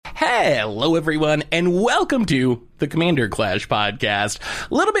Hello, everyone, and welcome to the Commander Clash podcast.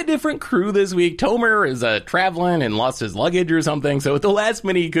 A little bit different crew this week. Tomer is traveling and lost his luggage or something, so at the last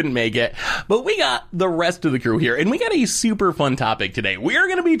minute he couldn't make it. But we got the rest of the crew here, and we got a super fun topic today. We are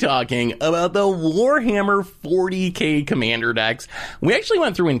going to be talking about the Warhammer 40k Commander decks. We actually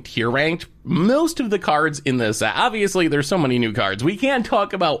went through and tier ranked most of the cards in this set. Obviously, there's so many new cards. We can't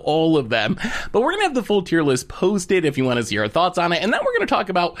talk about all of them, but we're going to have the full tier list posted if you want to see our thoughts on it. And then we're going to talk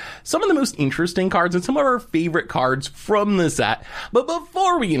about some of the most interesting cards and some of our favorite cards from the set. But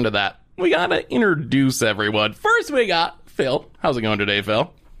before we get into that, we got to introduce everyone. First, we got Phil. How's it going today,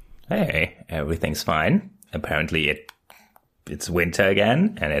 Phil? Hey, everything's fine. Apparently, it's winter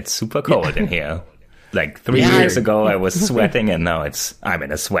again, and it's super cold in here. Like 3 years ago, I was sweating, and now I'm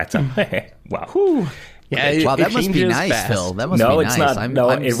in a sweater. Wow. Whew. Yeah, wow, that must be nice, fast. Phil. That must be nice. It's not. I'm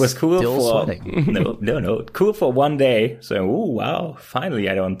it was cool still for sweating. no, cool for one day. So, wow, finally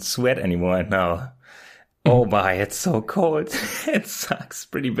I don't sweat anymore now. Oh my, it's so cold. It sucks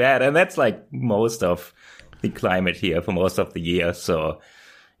pretty bad, and that's like most of the climate here for most of the year. So,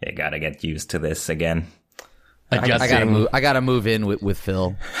 you gotta get used to this again. I gotta move in with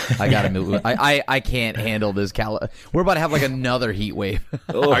Phil. I gotta move. I can't handle this. We're about to have like another heat wave.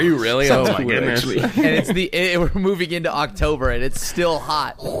 Oh, are you really? Oh my goodness! And we're moving into October and it's still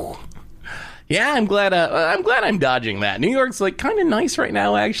hot. Yeah, I'm glad I'm dodging that. New York's like kind of nice right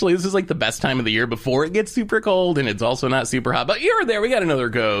now, actually. This is like the best time of the year before it gets super cold, and it's also not super hot. But you're there. We got another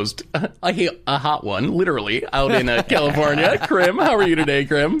ghost. A hot one, literally, out in California. Krim, how are you today,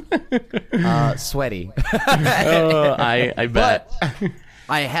 Krim? Sweaty. I bet. But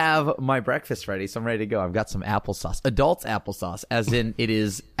I have my breakfast ready, so I'm ready to go. I've got some applesauce. Adults applesauce, as in it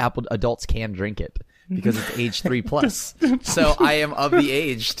is adults can drink it. Because it's age 3+. So I am of the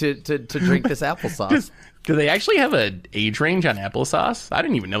age to drink this applesauce. Do they actually have an age range on applesauce? I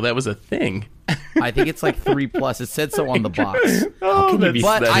didn't even know that was a thing. I think it's like 3+. It said so on the box.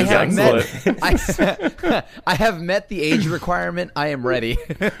 But I have met the age requirement. I am ready.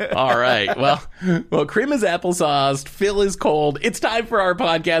 All right. Well, Krim is applesauced. Phil is cold. It's time for our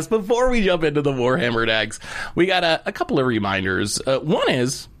podcast. Before we jump into the Warhammer decks, we got a couple of reminders. One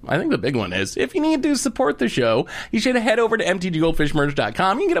is, I think the big one is, if you need to support the show, you should head over to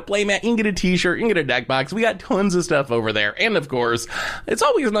mtggoldfishmerch.com. You can get a playmat, you can get a t-shirt, you can get a deck box. We got tons of stuff over there. And of course, it's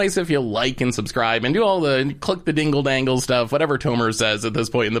always nice if you like and subscribe and do all the click the dingle dangle stuff, whatever Tomer says at this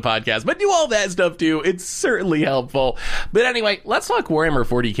point in the podcast. But do all that stuff too. It's certainly helpful. But anyway, let's talk Warhammer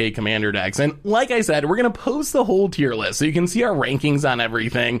 40k Commander decks. And like I said, we're going to post the whole tier list so you can see our rankings on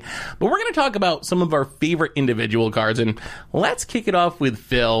everything. But we're going to talk about some of our favorite individual cards. And let's kick it off with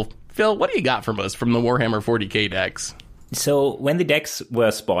Phil. Phil, what do you got from us from the Warhammer 40k decks? So when the decks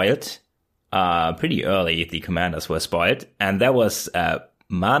were spoiled, pretty early, the commanders were spoiled, and that was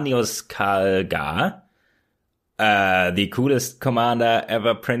Marneus Khalgar, the coolest commander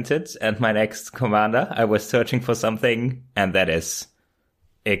ever printed, and my next commander. I was searching for something, and that is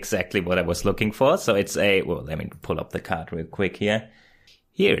exactly what I was looking for. So it's well, let me pull up the card real quick here.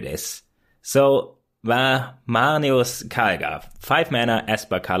 Here it is. So Marneus Khalgar, 5 mana,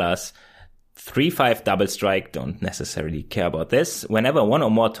 Esper colors, 3/5 double strike, don't necessarily care about this. Whenever one or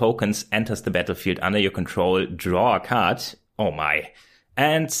more tokens enters the battlefield under your control, draw a card. Oh my.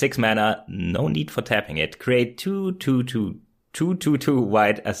 And 6 mana, no need for tapping it. Create 2/2/2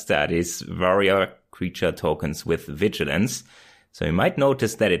 white Astartes warrior creature tokens with vigilance. So you might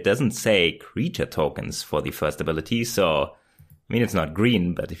notice that it doesn't say creature tokens for the first ability. So, I mean, it's not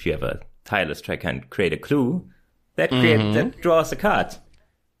green, but if you have a tireless tracker and create a clue, that draws a card.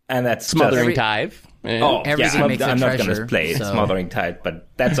 And that's Smothering Tithe. Oh, everything makes I'm a not going treasure, to play Smothering Tithe, but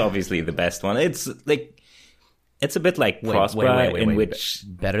that's obviously the best one. It's like, it's a bit like Prospera, in which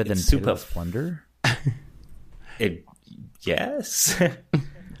better than super Plunder. Yes.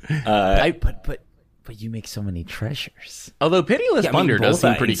 But you make so many treasures. Although Pitiless Plunder does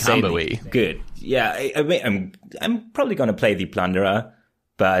seem pretty combo-y. Good. Yeah, I mean, I'm probably going to play the Plunderer,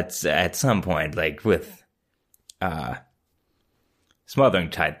 but at some point, like with Smothering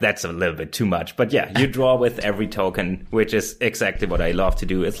Tithe, that's a little bit too much. But yeah, you draw with every token, which is exactly what I love to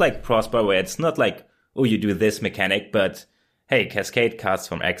do. It's like Prosper, where it's not like, oh, you do this mechanic, but hey, Cascade cards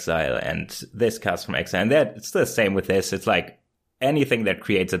from exile and this cards from exile. And it's the same with this. It's like anything that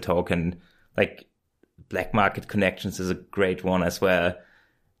creates a token, like Black Market Connections is a great one as well.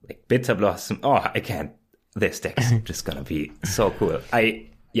 Like Bitter Blossom. Oh, I can't. This deck is just going to be so cool. I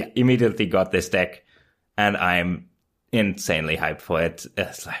immediately got this deck and I'm insanely hyped for it.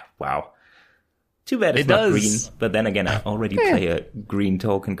 It's like, wow. Too bad it's not green, but then again, I already play a green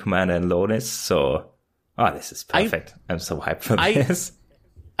token commander in Lonis, so this is perfect. I'm so hyped for this.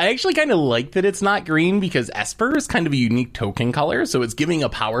 I actually kind of like that it's not green because Esper is kind of a unique token color, so it's giving a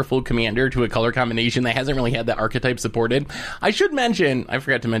powerful commander to a color combination that hasn't really had that archetype supported. I should mention, I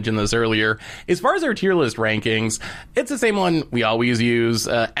forgot to mention this earlier, as far as our tier list rankings, it's the same one we always use.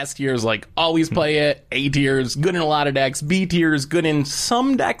 S tiers, like, always play it. A tiers, good in a lot of decks. B tiers, good in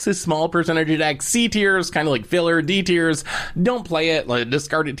some decks, a small percentage of decks. C tiers, kind of like filler. D tiers, don't play it, like,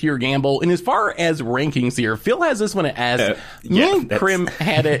 discard it to your gamble. And as far as rankings here, Phil has this one at S. Me and Krim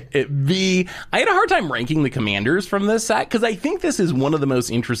had it at B. I had a hard time ranking the commanders from this set because I think this is one of the most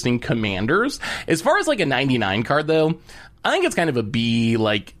interesting commanders. As far as like a 99 card though, I think it's kind of a B.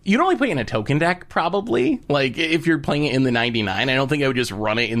 Like, you'd only play it in a token deck, probably. Like, if you're playing it in the 99, I don't think I would just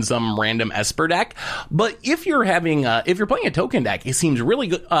run it in some random Esper deck. But if you're playing a token deck, it seems really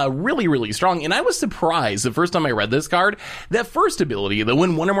good, really strong. And I was surprised the first time I read this card, that first ability, that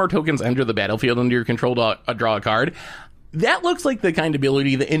when one or more tokens enter the battlefield under your control to draw a card, that looks like the kind of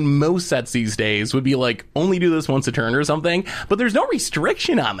ability that in most sets these days would be like, only do this once a turn or something, but there's no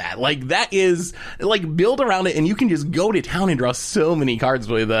restriction on that. Like, that is, like, build around it and you can just go to town and draw so many cards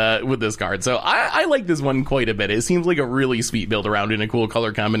with this card. So I like this one quite a bit. It seems like a really sweet build around in a cool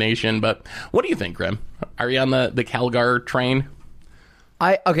color combination, but what do you think, Grim? Are you on the Calgar train?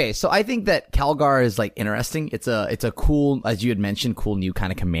 So I think that Calgar is like interesting. It's a cool, as you had mentioned, cool new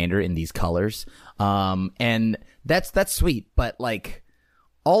kind of commander in these colors. And that's sweet, but like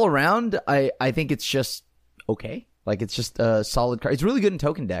all around, I think it's just okay. Like, it's just a solid card. It's really good in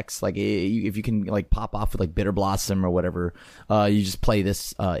token decks. Like, if you can like pop off with like Bitter Blossom or whatever, you just play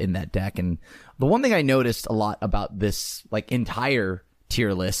this in that deck. And the one thing I noticed a lot about this like entire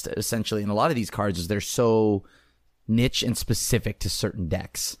tier list, essentially, in a lot of these cards, is they're so niche and specific to certain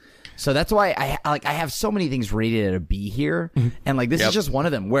decks. So that's why I have so many things rated at a B here, and like this is just one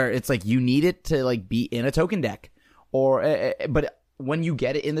of them where it's like you need it to like be in a token deck, or but when you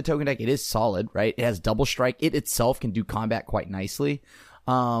get it in the token deck, it is solid, right? It has double strike. It itself can do combat quite nicely,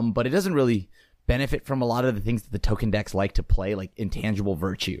 but it doesn't really benefit from a lot of the things that the token decks like to play, like Intangible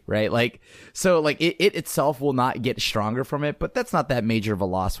Virtue, right? Like, so like it itself will not get stronger from it, but that's not that major of a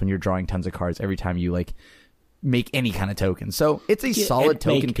loss when you're drawing tons of cards every time you like make any kind of token. So it's a solid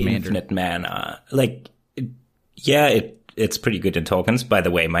token commander. Infinite mana. Like, it's pretty good in tokens. By the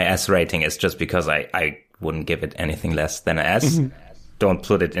way, my S rating is just because I wouldn't give it anything less than an S. Don't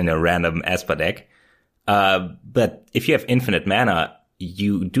put it in a random Esper deck. But if you have infinite mana,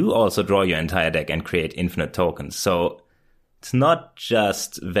 you do also draw your entire deck and create infinite tokens. So it's not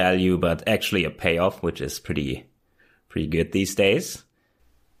just value, but actually a payoff, which is pretty good these days.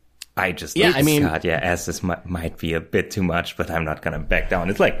 I just like this card. Yeah, S is might be a bit too much, but I'm not gonna back down.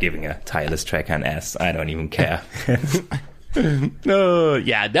 It's like giving a tireless tracker an S. I don't even care. No,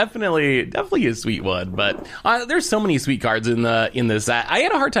 yeah, definitely a sweet one. But there's so many sweet cards in this. I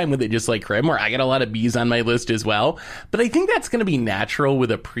had a hard time with it, just like Krim, where I got a lot of B's on my list as well. But I think that's going to be natural with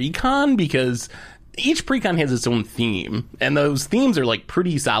a precon because each precon has its own theme, and those themes are like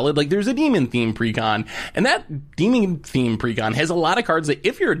pretty solid. Like, there's a demon theme precon, and that demon theme precon has a lot of cards that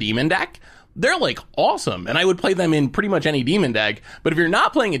if you're a demon deck, they're like awesome, and I would play them in pretty much any demon deck. But if you're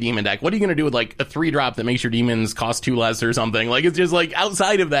not playing a demon deck, what are you going to do with like a 3-drop that makes your demons cost 2 less or something? Like, it's just like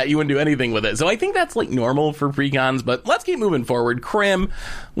outside of that, you wouldn't do anything with it. So I think that's like normal for precons, but let's keep moving forward. Krim,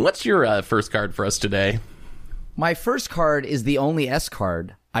 what's your first card for us today? My first card is the only S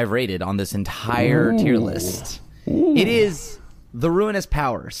card I've rated on this entire tier list. It is the Ruinous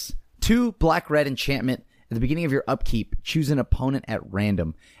Powers. 2 black-red enchantment. At the beginning of your upkeep, choose an opponent at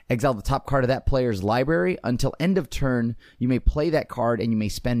random. Exile the top card of that player's library. Until end of turn, you may play that card and you may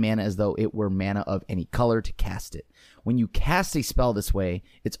spend mana as though it were mana of any color to cast it. When you cast a spell this way,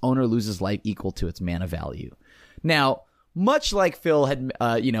 its owner loses life equal to its mana value. Now, much like Phil had,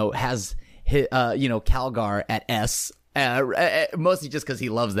 has Calgar at S, mostly just because he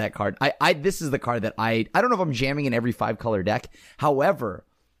loves that card. This is the card that I don't know if I'm jamming in every 5-color deck. However,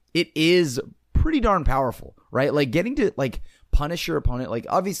 it is pretty darn powerful, right? Like, getting to like punish your opponent. Like,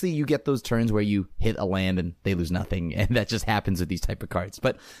 obviously you get those turns where you hit a land and they lose nothing, and that just happens with these type of cards.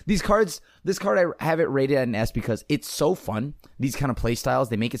 But this card I have it rated at an S because it's so fun. These kind of play styles,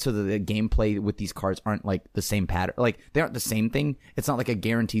 they make it so that the gameplay with these cards aren't like the same pattern. Like, they aren't the same thing. It's not like a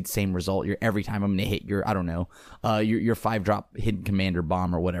guaranteed same result. Every time I'm gonna hit your 5-drop hidden commander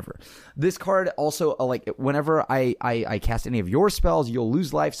bomb or whatever. This card also, like, whenever I cast any of your spells, you'll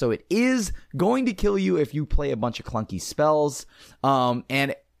lose life. So it is going to kill you if you play a bunch of clunky spells.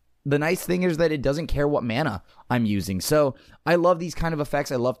 And the nice thing is that it doesn't care what mana I'm using. So I love these kind of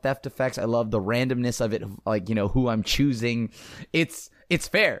effects. I love theft effects. I love the randomness of it, like, who I'm choosing. It's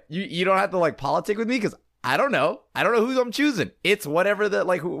fair. You don't have to like politic with me because I don't know. I don't know who I'm choosing. It's whatever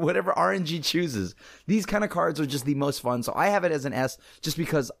whatever RNG chooses. These kind of cards are just the most fun. So I have it as an S just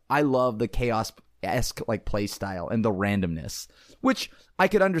because I love the chaos-esque like play style and the randomness, which I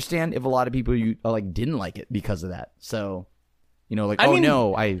could understand if a lot of people didn't like it because of that. So,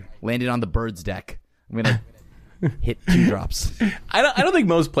 I landed on the birds deck. I'm gonna hit 2 drops. I don't think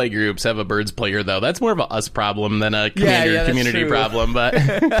most play groups have a birds player though. That's more of a us problem than a commander community problem. But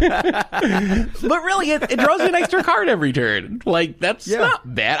but really, it draws you an extra card every turn. Like that's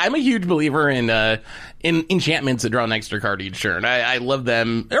not bad. I'm a huge believer in enchantments that draw an extra card each turn. I love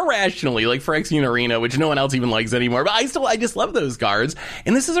them irrationally, like Phyrexian Arena, which no one else even likes anymore. But I just love those cards.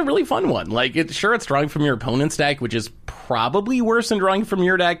 And this is a really fun one. Like it's drawing from your opponent's deck, which is probably worse than drawing from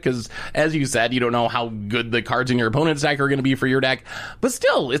your deck because, as you said, you don't know how good the cards in your opponent's deck are going to be for your deck. But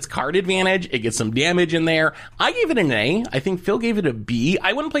still, it's card advantage. It gets some damage in there. I gave it an A. I think Phil gave it a B.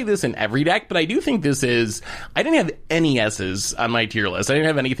 I wouldn't play this in every deck, but I do think this is... I didn't have any S's on my tier list. I didn't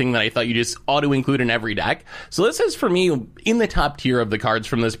have anything that I thought you just auto-include in every deck. So this is, for me, in the top tier of the cards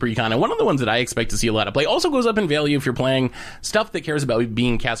from this pre-con, and one of the ones that I expect to see a lot of play. Also goes up in value if you're playing stuff that cares about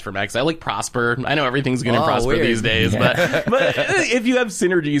being cast from X. I like Prosper. I know everything's going to prosper weird. these days, but if you have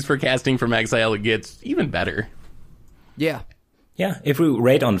synergies for casting from Exile, it gets even better. Yeah. Yeah, if we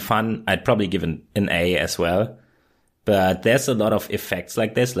rate on fun, I'd probably give an A as well. But there's a lot of effects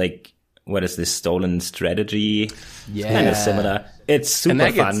like this, like, what is this, Stolen Strategy? Yeah. Kind of similar. It's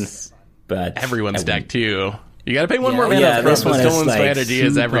super fun, but... everyone's deck, too. You gotta pay one more mana up front, this but one Stolen is Strategy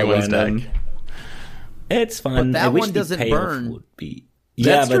is everyone's deck. It's fun. But that I wish one doesn't the payoff burn. would be...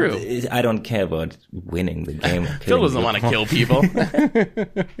 That's but true. I don't care about winning the game. Phil doesn't want to kill people.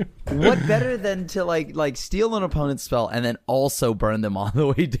 What better than to like steal an opponent's spell and then also burn them on the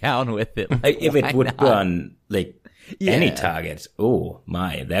way down with it? Like, if it would not? burn any Yeah. target, oh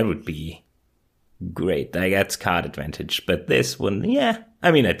my, that would be great. That's card advantage. But this one,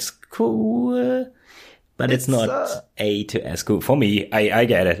 I mean, it's cool, but it's not A to S cool. For me, I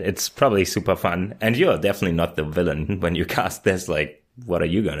get it. It's probably super fun. And you're definitely not the villain when you cast this. Like, what are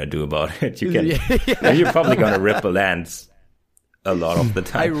you going to do about it? You can, you're probably going to rip a lands a lot of the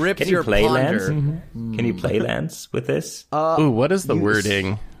time. I ripped Can you your play ponder. lands? Can you play lands with this? Ooh, what is the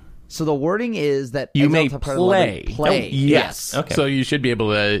wording? So the wording is that You Exile may top card of the land play. play. Yes. Okay. So you should be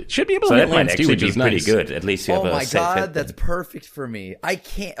able to So hit that might lands too, actually which be is pretty nice. good. At least you have Oh a my safe god, hit. that's perfect for me. I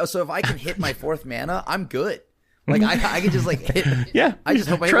can't. So if I can hit my 4th mana, I'm good. Like I can just hit. Yeah. I just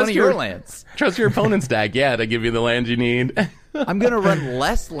hope I hit Trust one of your lands. Trust your opponent's deck, to give you the lands you need. I'm gonna run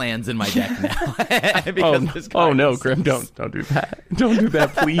less lands in my deck now. Because this card no, is- Grim, don't do that. Don't do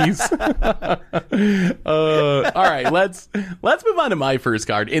that, please. All right, let's move on to my first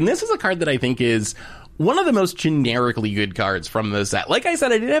card. And this is a card that I think is one of the most generically good cards from the set. Like I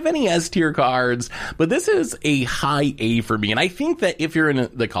said, I didn't have any S tier cards, but this is a high A for me. And I think that if you're in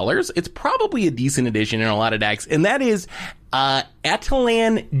the colors, it's probably a decent addition in a lot of decks. And that is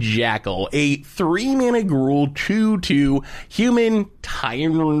Atalan Jackal, a 3-mana Gruul 2/2 human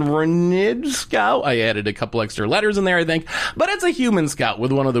Tyrannid scout. I added a couple extra letters in there, I think, but it's a human scout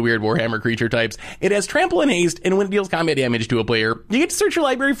with one of the weird Warhammer creature types. It has trample and haste, and when it deals combat damage to a player, you get to search your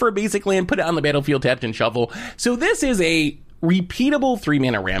library for a basic land, put it on the battlefield, tapped and shuffle. So this is a repeatable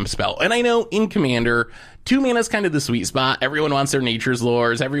 3-mana ramp spell. And I know in Commander, 2 mana is kind of the sweet spot. Everyone wants their Nature's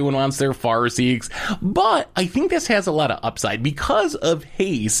Lores. Everyone wants their Farseeks. But I think this has a lot of upside. Because of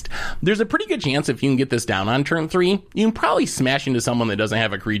haste, there's a pretty good chance if you can get this down on turn 3, you can probably smash into someone that doesn't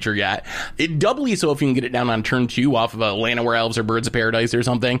have a creature yet. It doubly so if you can get it down on turn 2 off of a Llanowar Elves or Birds of Paradise or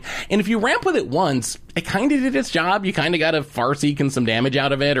something. And if you ramp with it once, it kind of did its job. You kind of got a Farseek and some damage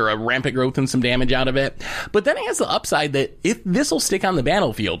out of it, or a Rampant Growth and some damage out of it. But then it has the upside that if this will stick on the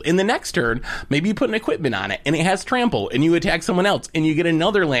battlefield, in the next turn, maybe you put an equipment on it, and it has trample, and you attack someone else, and you get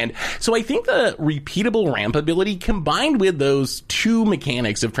another land. So I think the repeatable ramp ability, combined with those 2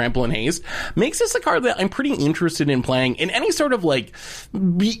 mechanics of trample and haste, makes this a card that I'm pretty interested in playing in any sort of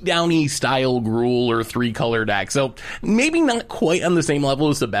beatdowny style Gruul or 3-color deck. So maybe not quite on the same level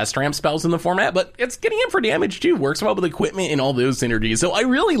as the best ramp spells in the format, but it's getting in for damage too. Works well with equipment and all those synergies. So I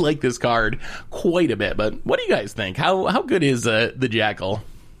really like this card quite a bit. But what do you guys think? How good is the Jackal?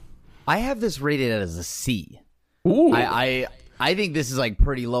 I have this rated as a C. Ooh. I think this is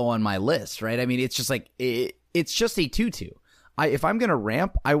pretty low on my list, right? I mean, it's just it's just a 2/2. If I'm gonna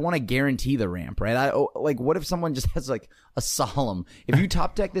ramp, I want to guarantee the ramp, right? What if someone just has a solemn? If you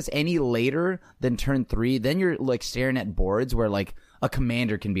top deck this any later than turn 3, then you're staring at boards where a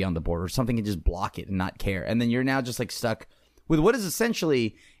commander can be on the board or something can just block it and not care, and then you're now just stuck with what is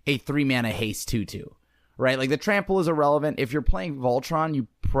essentially a 3-mana haste 2/2. Right, the trample is irrelevant. If you're playing Voltron, you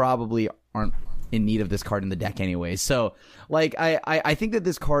probably aren't in need of this card in the deck anyway. So, like, I think that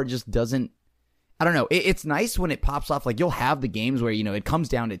this card just doesn't. I don't know. It's nice when it pops off. Like, you'll have the games where, it comes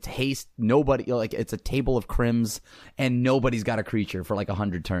down to haste. Nobody, like, it's a table of crims and nobody's got a creature for like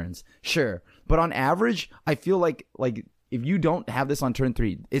 100 turns. Sure. But on average, I feel like if you don't have this on turn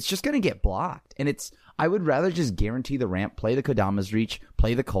 3, it's just going to get blocked. And I would rather just guarantee the ramp, play the Kodama's Reach,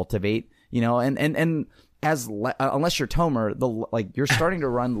 play the Cultivate, and unless you're Tomer, you're starting to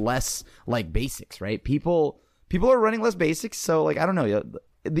run less like basics, right? People are running less basics. So, like, I don't know.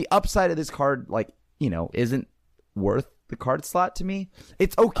 The upside of this card, isn't worth the card slot to me.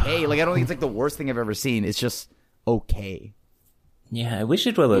 It's okay. Like, I don't think it's like the worst thing I've ever seen. It's just okay. Yeah, I wish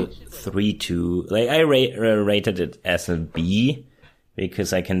it were a 3-2. Like, I rated it as a B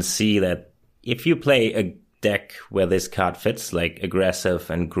because I can see that if you play a deck where this card fits, like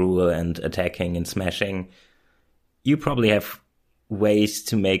aggressive and gruel and attacking and smashing, you probably have ways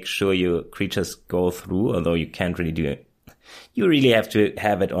to make sure your creatures go through, although you can't really do it. You really have to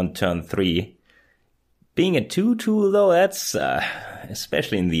have it on turn 3. Being a 2-2, though, that's,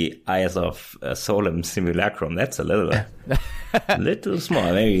 especially in the eyes of Solemn Simulacrum, that's a little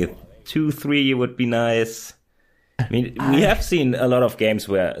small. Maybe 2-3 would be nice. I mean, we have seen a lot of games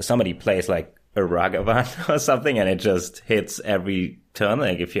where somebody plays like a Ragavan or something and it just hits every turn.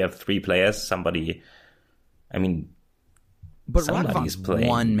 Like, if you have 3 players, somebody, but somebody's Ragavan's playing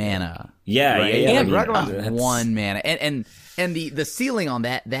 1 mana. Yeah, right? yeah. Ragavan's 1 mana, and the ceiling on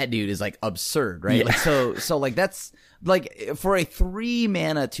that dude is like absurd, right? Yeah. Like, so like that's like for a 3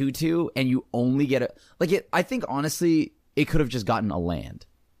 mana 2/2, and you only get I think honestly it could have just gotten a land.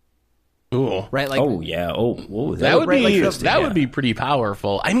 Ooh. Right? Like, oh yeah. Oh, that would be interesting. would be pretty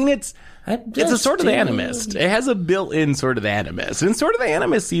powerful. I mean, it's a Sword of the Animist. It has a built-in Sword of the Animist, and Sword of the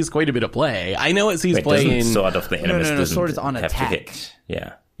Animist sees quite a bit of play. I know it sees play in Sword of the Animist. No. Sword is on have attack. to hit.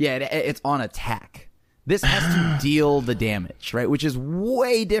 Yeah. Yeah, it's on attack. This has to deal the damage, right? Which is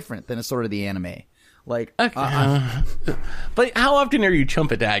way different than a Sword of the Anime. Like, but how often are you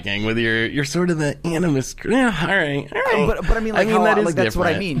chump attacking with your Sword of the Animist? Yeah, all right. But I mean, that's different. what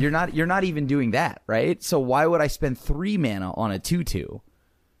I mean. You're not even doing that, right? So why would I spend 3 mana on a 2/2?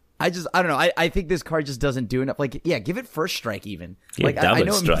 I don't know. I think this card just doesn't do enough. Like, yeah, give it first strike even. Yeah, like, I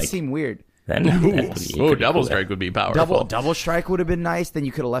know strike. it may seem weird. Double strike would be powerful. Double strike would have been nice. Then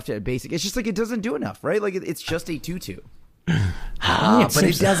you could have left it at basic. It's just like it doesn't do enough, right? Like, it's just a 2/2. But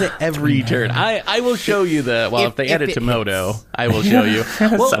it does it every turn. I will show you if they add it to Moto, I will show you.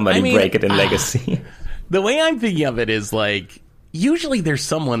 Well, somebody break it in Legacy. The way I'm thinking of it is like, usually there's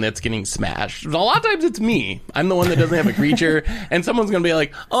someone that's getting smashed. A lot of times it's me. I'm the one that doesn't have a creature, and someone's going to be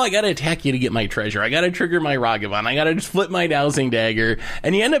like, oh, I got to attack you to get my treasure. I got to trigger my Ragavan. I got to just flip my Dowsing Dagger.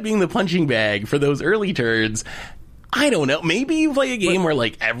 And you end up being the punching bag for those early turns. I don't know. Maybe you play a game where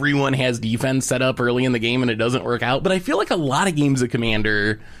like everyone has defense set up early in the game and it doesn't work out. But I feel like a lot of games of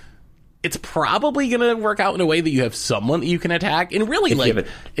Commander, it's probably going to work out in a way that you have someone that you can attack. And really,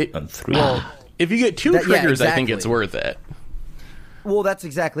 on 3. If you get 2 triggers, I think it's worth it. Well, that's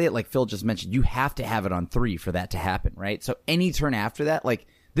exactly it. Like Phil just mentioned, you have to have it on 3 for that to happen, right? So any turn after that, like,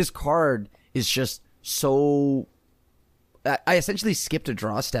 this card is just so... I essentially skipped a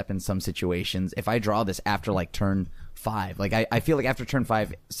draw step in some situations if I draw this after, like, turn 5. Like, I feel like after turn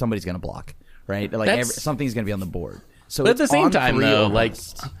 5, somebody's going to block, right? Like, something's going to be on the board. So but at the same time, though,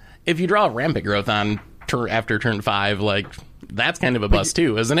 almost. like, if you draw a Rampant Growth on after turn 5, like... That's kind of a bust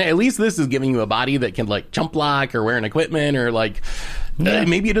too, isn't it? At least this is giving you a body that can like jump block or wear an equipment or like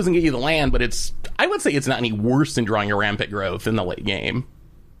maybe it doesn't get you the land, but I would say it's not any worse than drawing a Rampant Growth in the late game.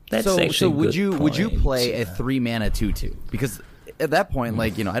 So would you play a 3 mana 2/2? Because at that point,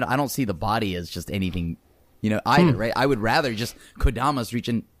 like, I don't see the body as just anything, either, right? I would rather just Kodama's Reach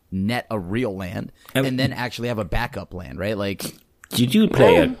and net a real land and then actually have a backup land, right? Like, you do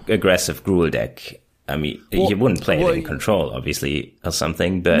play an aggressive Gruul deck. I mean, you wouldn't play it in Control, obviously, or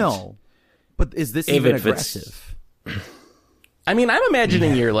something, but... No. But is this even aggressive? I mean, I'm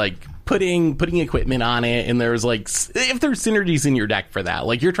imagining you're, like, putting equipment on it, and there's, like... If there's synergies in your deck for that,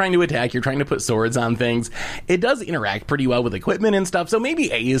 like, you're trying to attack, you're trying to put swords on things, it does interact pretty well with equipment and stuff, so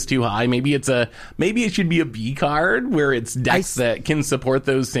maybe A is too high, maybe it should be a B card, where it's decks that can support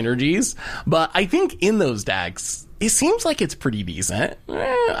those synergies, but I think in those decks, it seems like it's pretty decent.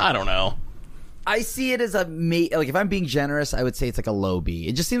 I don't know. I see it as like, if I'm being generous, I would say it's like a low B.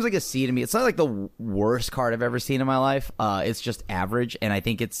 It just seems like a C to me. It's not like the worst card I've ever seen in my life. It's just average, and I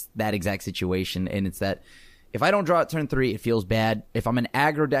think it's that exact situation, and it's that if I don't draw at turn 3, it feels bad. If I'm an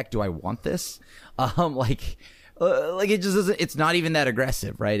aggro deck, do I want this? like it just doesn't. It's not even that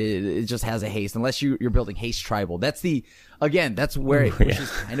aggressive, right? It just has a haste. Unless you're building haste tribal. That's where it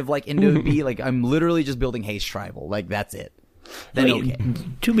pushes kind of like into a B. Like I'm literally just building haste tribal. Like that's it. Then okay.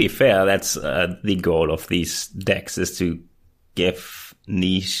 To be fair, that's the goal of these decks is to give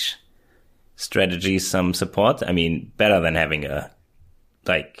niche strategies some support. I mean, better than having a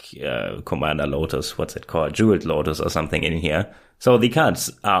Commander Lotus, what's it called, Jeweled Lotus or something in here. So the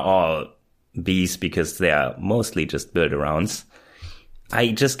cards are all Bs because they are mostly just build-arounds.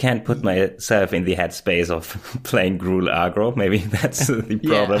 I just can't put myself in the headspace of playing Gruul aggro. Maybe that's the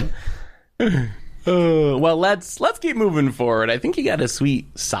problem. Well, let's keep moving forward. I think you got a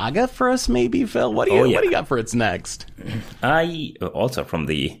sweet saga for us, maybe, Phil. What do you got for its next? I also from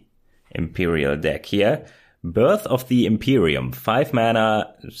the Imperial deck here. Birth of the Imperium, 5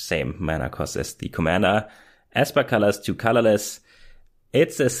 mana, same mana cost as the commander. Esper colors, 2 colorless.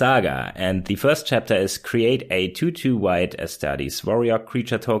 It's a saga, and the first chapter is create a 2/2 white Astartes warrior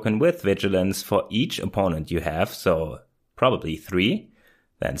creature token with vigilance for each opponent you have, so probably 3.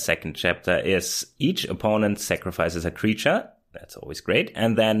 Then second chapter is each opponent sacrifices a creature. That's always great.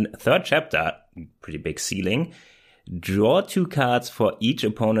 And then third chapter, pretty big ceiling. Draw 2 cards for each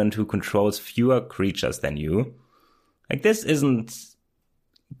opponent who controls fewer creatures than you. Like, this isn't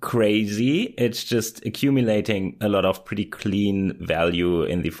crazy. It's just accumulating a lot of pretty clean value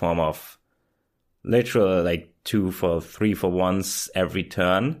in the form of literal, 2 for 3 for 1s every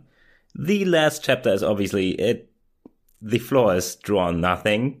turn. The last chapter is obviously the floor is draw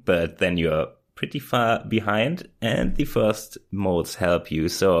nothing, but then you're pretty far behind, and the first molds help you.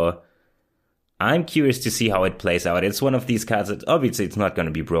 So I'm curious to see how it plays out. It's one of these cards that obviously it's not going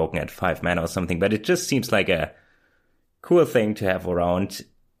to be broken at 5 mana or something, but it just seems like a cool thing to have around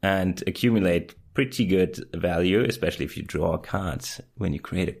and accumulate pretty good value, especially if you draw a card when you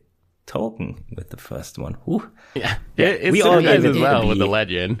create a token with the first one. Whew. Yeah, we all gave it as well with the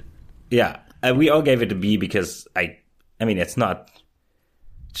legend. Yeah, we all gave it a B because I mean, it's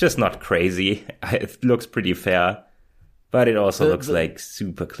just not crazy. It looks pretty fair, but it also looks like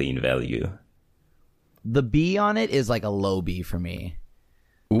super clean value. The B on it is like a low B for me.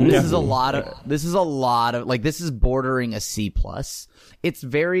 This is a lot of this is bordering a C+. It's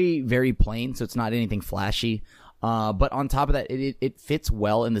very, very plain, so it's not anything flashy. But on top of that, it fits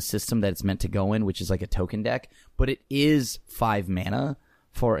well in the system that it's meant to go in, which is like a token deck. But it is 5 mana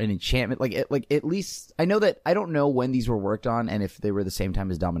for an enchantment. Like at least I know that I don't know when these were worked on and if they were the same time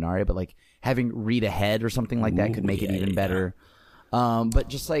as Dominaria, but like having read ahead or something like that could make it even better. But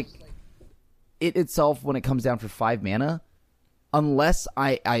just like it itself, when it comes down for 5 mana. Unless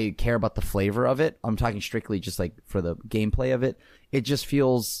I care about the flavor of it, I'm talking strictly just like for the gameplay of it, it just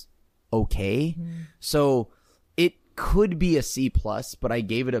feels okay. So it could be a C+, but I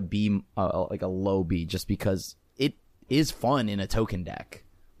gave it a B, like a low B, just because it is fun in a token deck.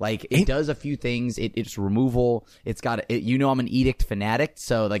 Like it does a few things. It's removal. It's got I'm an edict fanatic,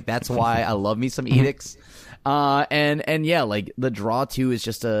 so like that's why I love me some edicts. And yeah, like the draw 2 is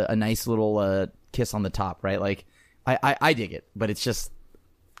just a nice little kiss on the top, right? Like. I dig it, but it's just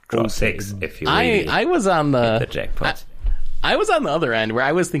draw 6 if you really I was on the jackpot. I was on the other end where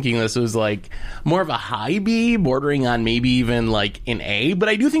I was thinking this was like more of a high B, bordering on maybe even like an A, but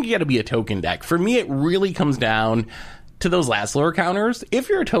I do think you got to be a token deck. For me, it really comes down to those last lore counters. If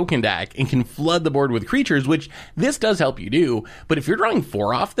you're a token deck and can flood the board with creatures, which this does help you do, but if you're drawing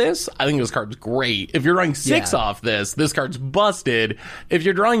 4 off this, I think this card's great. If you're drawing 6 off this card's busted. If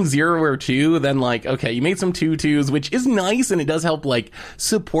you're drawing 0 or 2, then like, okay, you made some 2/2s, which is nice, and it does help like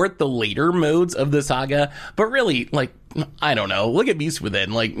support the later modes of the saga, but really, like, I don't know. Look at Beast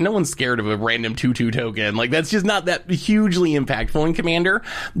Within. Like, no one's scared of a random 2/2 token. Like, that's just not that hugely impactful in Commander.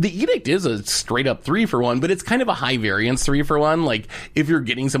 The Edict is a straight up 3 for 1, but it's kind of a high variance 3 for 1. Like, if you're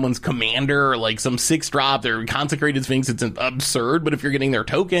getting someone's Commander, or like some 6-drop, their Consecrated Sphinx, it's absurd. But if you're getting their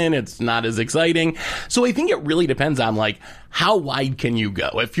token, it's not as exciting. So I think it really depends on, like, how wide can you go?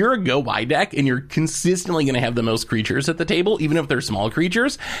 If you're a go wide deck and you're consistently going to have the most creatures at the table, even if they're small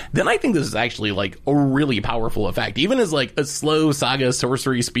creatures, then I think this is actually like a really powerful effect. Even as like a slow saga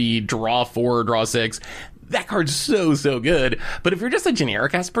sorcery speed, draw 4, draw 6, that card's so good. But if you're just a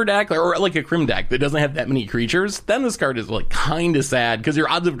generic Esper deck or like a Crim deck that doesn't have that many creatures, then this card is like kind of sad because your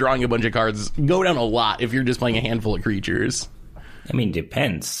odds of drawing a bunch of cards go down a lot if you're just playing a handful of creatures. I mean,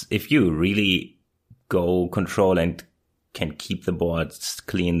 depends. If you really go control and can keep the boards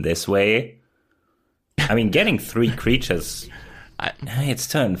clean this way, I mean, getting 3 creatures, it's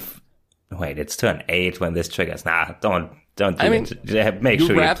turn 8 when this triggers. Nah, don't do it. Make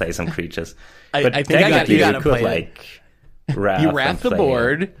sure you play some creatures. I think you gotta could play like you wrath the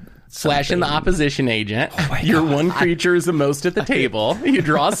board. Flash in the opposition agent. Your one creature is the most at the table. You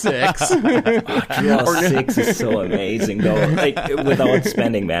draw 6. Draw 6 is so amazing, though. Like, without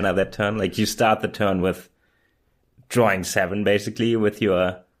spending mana that turn. Like, you start the turn with drawing 7, basically, with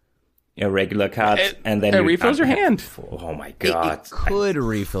your regular cards, and then it refills your hand. Oh my god! It could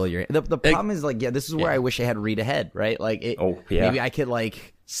refill your. The problem is like, this is where I wish I had read ahead, right? Like, maybe I could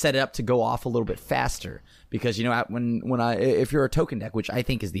like set it up to go off a little bit faster because if you're a token deck, which I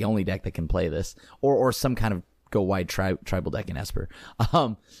think is the only deck that can play this, or some kind of go wide tribal deck in Esper.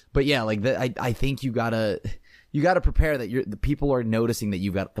 But yeah, like I think you gotta prepare that the people are noticing that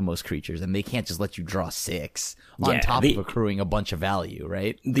you've got the most creatures, and they can't just let you draw 6 on top of accruing a bunch of value,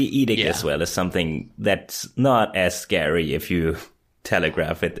 right? The edict as well is something that's not as scary if you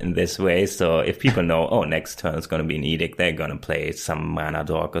telegraph it in this way. So if people know, next turn is going to be an edict, they're going to play some mana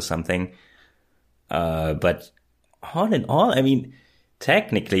dork or something. But all in all, I mean,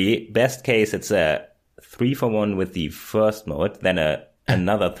 technically, best case, it's a 3-for-1 with the first mode, then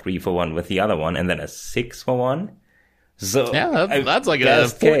another 3-for-1 with the other one, and then a 6-for-1one. So yeah, that's like a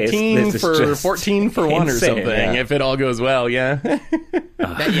 14 for 1 or something. Yeah. If it all goes well, yeah.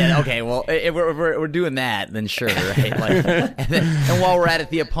 Okay. Well, if we're doing that, then sure, right? Like, and while we're at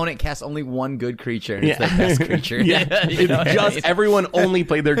it, the opponent casts only one good creature, and it's their best creature. Everyone only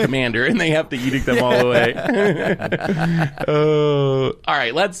played their commander, and they have to edict them all the way. All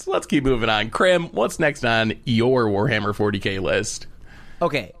right, let's keep moving on. Krim, what's next on your Warhammer 40K list?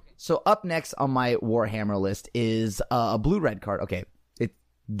 Okay. So up next on my Warhammer list is a blue-red card. Okay, it's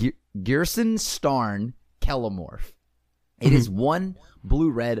Gearsson Starn Kellamorph. It is 1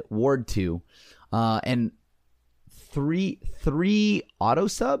 blue-red Ward 2, and three auto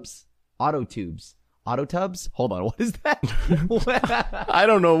tubs. Hold on, what is that? I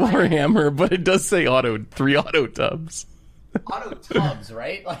don't know Warhammer, but it does say 3 auto tubs. Auto tubs,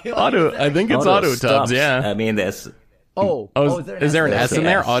 right? I think it's auto tubs. Yeah. I mean, there's. Is there an S in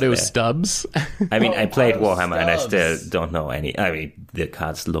there? Auto stubs? I mean, I played Warhammer and I still don't know any. I mean, the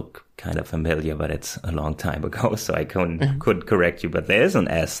cards look kind of familiar, but it's a long time ago, so I could correct you. But there is an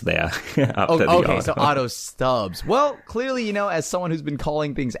S there after the auto. So auto stubs. Well, clearly, as someone who's been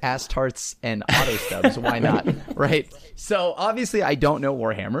calling things ass tarts and auto stubs, why not? Right? So obviously, I don't know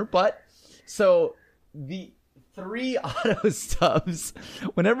Warhammer, but so the 3 auto stubs.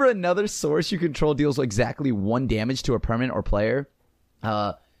 Whenever another source you control deals exactly 1 damage to a permanent or player,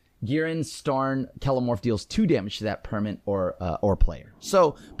 Gearsson Starn Kellamorph deals 2 damage to that permanent or player.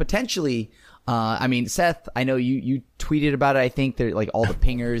 So potentially, I mean, Seth, I know you tweeted about it. I think they're like all the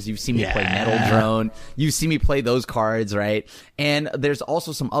pingers. You've seen me play Metal Drone. You've seen me play those cards, right? And there's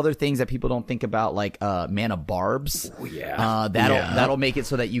also some other things that people don't think about, like mana barbs. Oh, yeah. That'll make it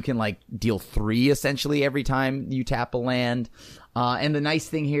so that you can like deal 3 essentially every time you tap a land. And the nice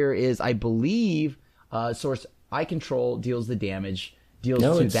thing here is, I believe source I control deals the damage, deals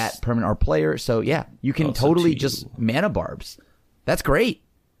to that permanent or player. So yeah, you can totally just mana barbs. That's great.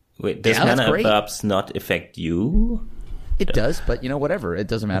 Wait, does mana barbs not affect you? It does, but whatever. It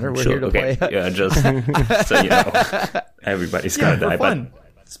doesn't matter. We're here to play. Yeah, just so you know, everybody's gonna die. Fun. But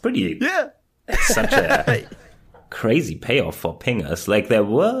it's pretty. Yeah, it's such a crazy payoff for pingers. Like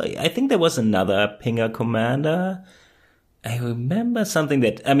I think there was another pinger commander. I remember something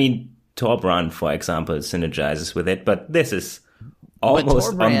that, I mean, Torbran, for example, synergizes with it, but this is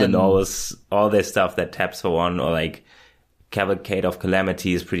almost on the nose. All this stuff that taps for 1, or like Cavalcade of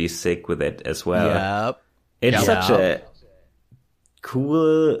Calamity is pretty sick with it as well. Yep. It's such a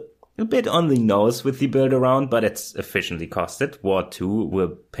cool, a bit on the nose with the build around, but it's efficiently costed. War 2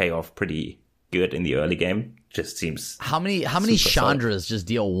 will pay off pretty good in the early game. Just seems how many Chandras just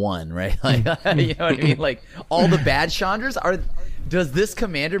deal 1, right? Like, you know what I mean? Like, all the bad Chandras does this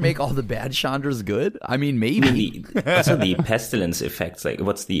commander make all the bad Chandras good? I mean, maybe. Also the pestilence effects, like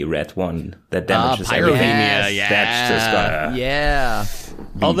what's the red one that damages Pyromania? That's just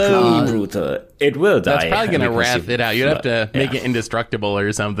gonna although brutal. It will die. That's probably gonna wrath it out. You'd have to make it indestructible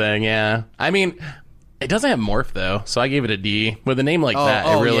or something. Yeah, I mean, it doesn't have morph though, so I gave it a D. With a name like that,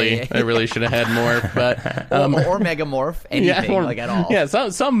 it really should have had morph. But or megamorph, anything like at all. Yeah,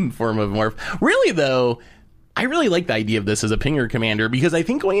 some form of morph. Really though, I really like the idea of this as a pinger commander, because I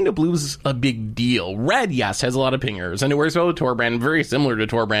think going into blue's a big deal. Red, yes, has a lot of pingers, and it works well with Torbrand, very similar to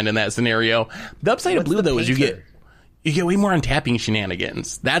Torbrand in that scenario. The upside of blue though is you get way more untapping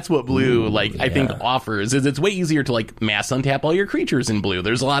shenanigans. That's what blue, I think offers, is it's way easier to like mass untap all your creatures in blue.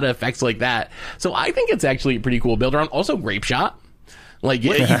 There's a lot of effects like that. So I think it's actually a pretty cool build around. Also Grape Shot. Like,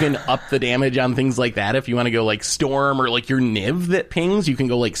 you can up the damage on things like that if you want to go, like, Storm or, like, your Niv that pings. You can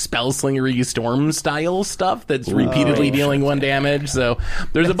go, like, Spellslingery Storm-style stuff that's repeatedly dealing 1 damage. So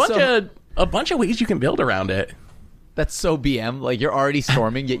there's a bunch of ways you can build around it. That's so BM. Like, you're already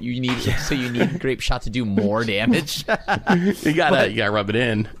storming, yet you need Grape Shot to do more damage. You gotta rub it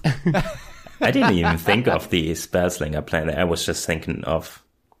in. I didn't even think of the Spellslinger plan. I was just thinking of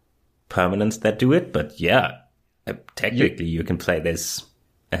permanents that do it. But yeah, technically you can play this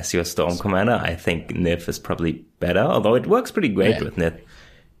as your Storm Commander. I think Niv is probably better, although it works pretty great with Niv.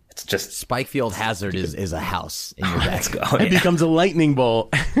 It's just Spikefield Hazard is a house in your deck. It becomes a lightning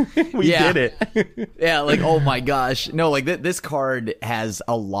bolt. We did it. Yeah, like, oh my gosh. No, like, this card has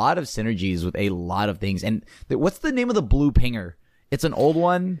a lot of synergies with a lot of things. And what's the name of the blue pinger? It's an old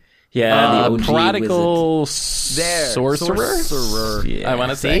one. Yeah, the OG Piratical Sorcerer? Yeah. I want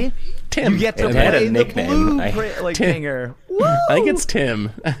to say. Tim. You get to It had play a the nickname. blue pinger. Woo! I think it's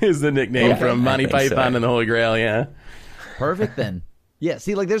Tim is the nickname from Monty I think so. Python and the Holy Grail, yeah. Perfect then. Yeah,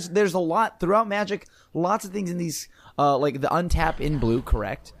 see, like, there's a lot throughout Magic, lots of things in these, like the untap in blue,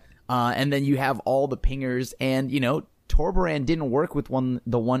 correct? And then you have all the pingers, and, Torbaran didn't work with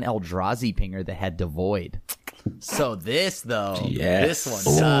the one Eldrazi pinger that had Devoid. So this, though, Yes. this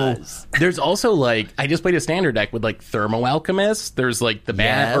one does. There's also, like, I just played a standard deck with, like, Thermo Alchemist. There's, like, the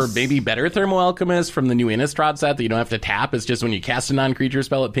bad or maybe better Thermo Alchemist from the new Innistrad set that you don't have to tap. It's just when you cast a non-creature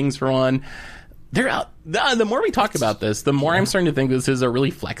spell, it pings for 1. They're out. The more we talk about this, the more I'm starting to think this is a really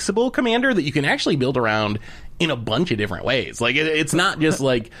flexible commander that you can actually build around in a bunch of different ways. Like, it's not just,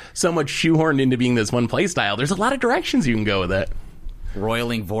 like, so much shoehorned into being this one play style. There's a lot of directions you can go with it.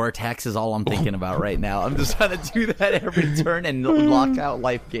 Roiling Vortex is all I'm thinking about right now. I'm just trying to do that every turn and lock out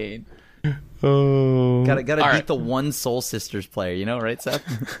life gain. Oh. Gotta beat right. the one Soul Sisters player, right, Seth?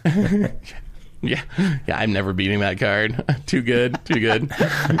 Yeah, I'm never beating that card. Too good.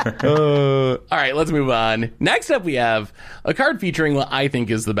 All right, let's move on. Next up, we have a card featuring what I think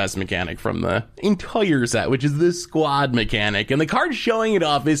is the best mechanic from the entire set, which is the Squad mechanic. And the card showing it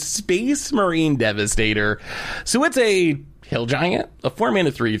off is Space Marine Devastator. So it's a Hill Giant, a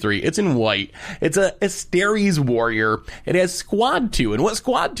 4-mana 3/3. It's in white. It's a Asteres Warrior. It has Squad 2. And what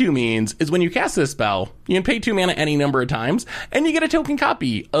Squad 2 means is when you cast this spell, you can pay 2 mana any number of times, and you get a token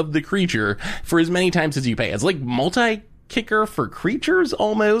copy of the creature for as many times as you pay. It's like multi-kicker for creatures,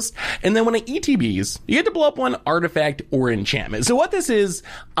 almost. And then when it ETBs, you get to blow up 1 artifact or enchantment. So what this is,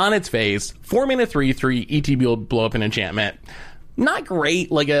 on its face, 4-mana 3/3, ETB will blow up an enchantment. Not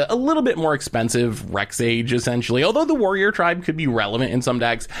great, like a little bit more expensive Rex Age, essentially. Although the Warrior Tribe could be relevant in some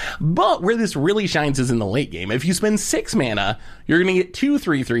decks. But where this really shines is in the late game. If you spend 6 mana, you're going to get 2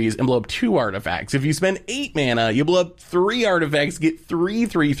 3/3s and blow up 2 artifacts. If you spend 8 mana, you blow up 3 artifacts, get 3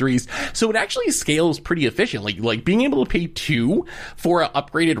 3/3s. So it actually scales pretty efficiently. Like, being able to pay 2 for an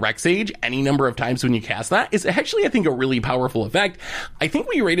upgraded Rex Age any number of times when you cast that is actually, I think, a really powerful effect. I think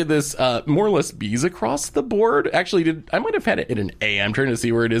we rated this more or less Bs across the board. Actually, I might have had it at an A. I'm trying to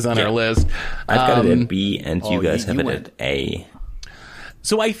see where it is on our list. I've got it at B, and you guys have it went at A.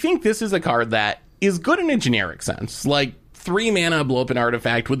 So I think this is a card that is good in a generic sense. Like, 3 mana, blow up an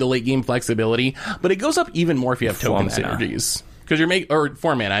artifact with the late game flexibility, but it goes up even more if you have 4 token mana. synergies. Because or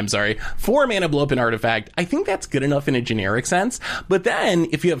 4 mana, I'm sorry. 4 mana, blow up an artifact. I think that's good enough in a generic sense. But then,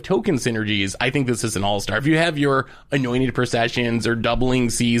 if you have token synergies, I think this is an all-star. If you have your Anointed Processions or Doubling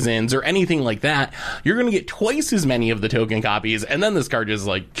Seasons or anything like that, you're going to get twice as many of the token copies, and then this card just,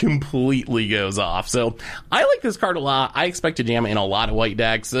 like, completely goes off. So, I like this card a lot. I expect to jam it in a lot of white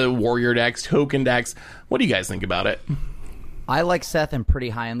decks, warrior decks, token decks. What do you guys think about it? I like Seth. I'm pretty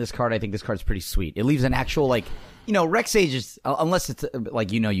high on this card. I think this card's pretty sweet. It leaves an actual, like, Rex Age is, unless it's,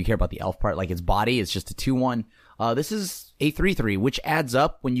 like, you care about the elf part, like its body, it's just a 2/1. This is a 3/3, which adds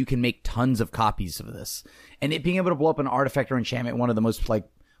up when you can make tons of copies of this. And it being able to blow up an artifact or enchantment, one of the most, like,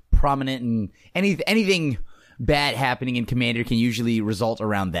 prominent, and anything bad happening in Commander can usually result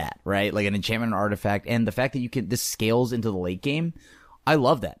around that, right? Like an enchantment or artifact. And the fact that this scales into the late game, I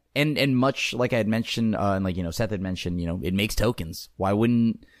love that. And much like I had mentioned, and like, Seth had mentioned, it makes tokens. Why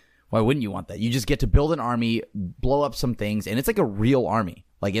wouldn't you want that? You just get to build an army, blow up some things, and it's like a real army.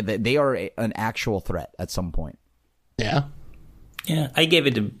 Like, they are an actual threat at some point. Yeah. Yeah, I gave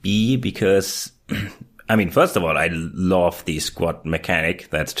it a B because, I mean, first of all, I love the Squad mechanic.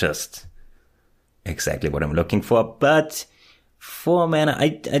 That's just exactly what I'm looking for. But 4 mana,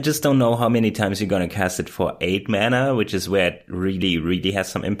 I just don't know how many times you're going to cast it for 8 mana, which is where it really, really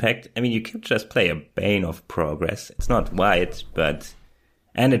has some impact. I mean, you could just play a Bane of Progress. It's not white,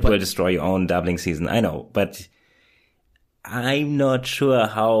 and it will destroy your own Doubling Season, I know, but I'm not sure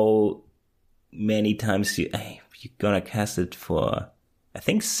how many times you're gonna cast it for I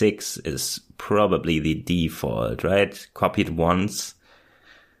think 6 is probably the default, right? Copied once.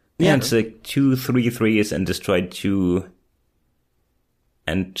 Yeah, it's like 2 3/3s and destroyed 2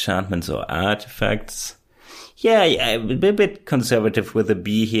 enchantments or artifacts. Yeah, I'm a bit conservative with the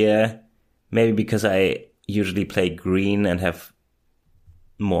B here. Maybe because I usually play green and have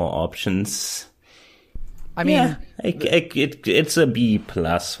more options. I mean, yeah, it's a B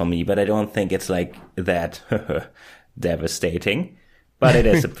plus for me, but I don't think it's like that devastating. But it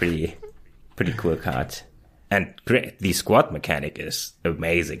is a pretty cool card. And great. The squad mechanic is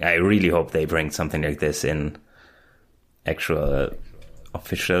amazing. I really hope they bring something like this in actual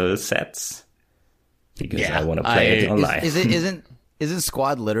official sets. Because I want to play it online. Isn't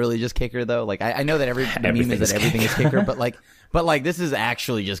squad literally just kicker though? Like I know that the meme is that everything is kicker, but like this is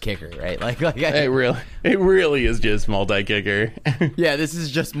actually just kicker, right? It really is just multi-kicker. Yeah, this is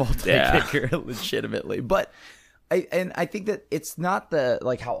just multi-kicker, legitimately. But I think that it's not the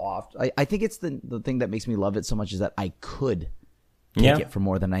how often. I think it's the thing that makes me love it so much is that I could take it for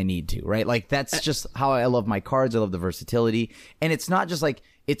more than I need to, right? Like that's just how I love my cards. I love the versatility, and it's not just like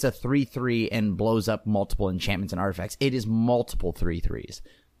it's a 3/3 and blows up multiple enchantments and artifacts. It is multiple 3/3s.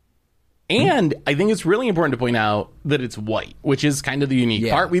 And I think it's really important to point out that it's white, which is kind of the unique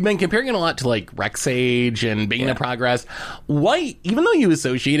part. We've been comparing it a lot to like Rexage and Bane of Progress. White, even though you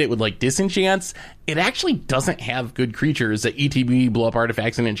associate it with like disenchants, it actually doesn't have good creatures that ETB blow up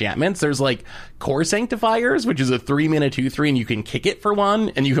artifacts and enchantments. There's like Core Sanctifiers, which is a 3-mana 2/3, and you can kick it for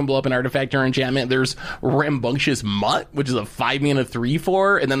 1, and you can blow up an artifact or enchantment. There's Rambunctious Mutt, which is a 5-mana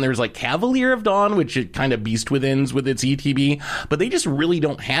 3/4, and then there's like Cavalier of Dawn, which it kind of beast withins with its ETB, but they just really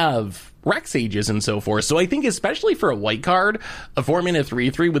don't have Rexages and so forth. So I think especially for a white card, a 4-mana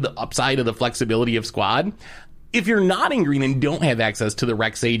 3/3 with the upside of the flexibility of squad, if you're not in green and don't have access to the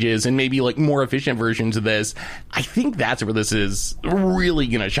Rexages and maybe like more efficient versions of this, I think that's where this is really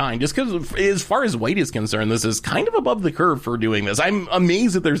going to shine. Just because as far as white is concerned, this is kind of above the curve for doing this. I'm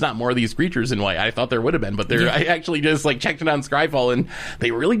amazed that there's not more of these creatures in white. I thought there would have been, but I actually just like checked it on Scryfall and they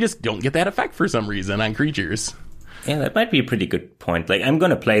really just don't get that effect for some reason on creatures. Yeah, that might be a pretty good point. Like, I'm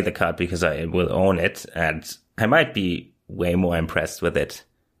going to play the card because I will own it, and I might be way more impressed with it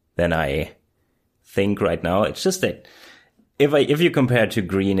than I think right now. It's just that if you compare it to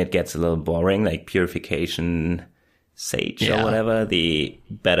green, it gets a little boring, like Purification Sage or whatever, the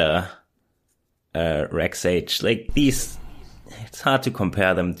better Rexage. Like, these, it's hard to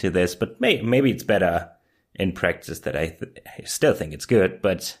compare them to this, but maybe it's better in practice that I still think it's good,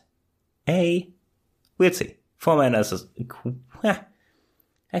 but we'll see. 4 mana is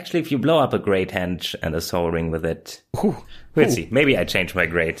actually, if you blow up a Great Henge and a Soul Ring with it, we'll see. Maybe I change my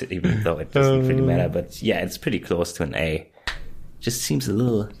grade, even though it doesn't really matter. But yeah, it's pretty close to an A. Just seems a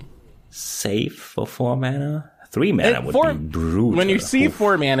little safe for 4 mana. 3 mana would be brutal. When you see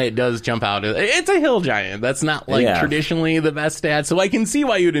 4 mana, it does jump out. It's a hill giant. That's not like traditionally the best stat. So I can see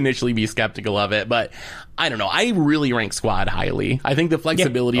why you'd initially be skeptical of it. But I don't know. I really rank squad highly. I think the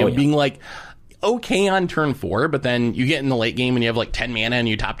flexibility of being like, okay on turn 4, but then you get in the late game and you have like 10 mana and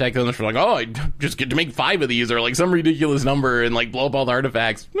you top deck them for like, oh, I just get to make 5 of these or like some ridiculous number and like blow up all the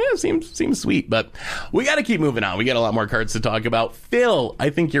artifacts. Seems sweet, but we got to keep moving on. We got a lot more cards to talk about. Phil,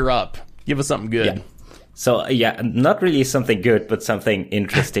 I think you're up. Give us something good. Yeah. So not really something good, but something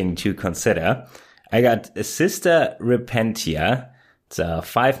interesting to consider. I got Sister Repentia. It's a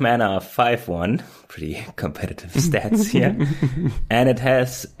 5 mana 5/1. Pretty competitive stats here. And it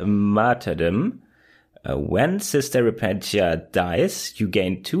has Martyrdom. When Sister Repentia dies, you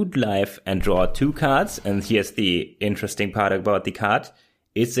gain 2 life and draw 2 cards. And here's the interesting part about the card.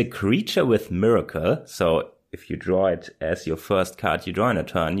 It's a creature with Miracle. So if you draw it as your first card you draw in a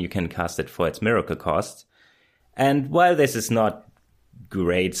turn, you can cast it for its Miracle cost. And while this is not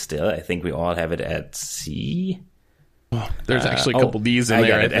great still, I think we all have it at C. There's actually a couple D's in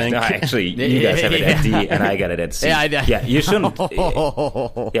there, I think. Actually, you guys have it at D, and I got it at C. Yeah, you shouldn't.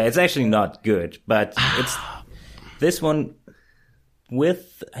 Yeah, it's actually not good, but it's this one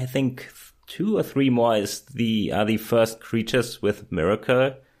with, I think, 2 or 3 more are the first creatures with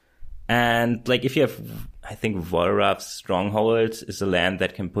Miracle. And like if you have, I think Volrath's Stronghold is a land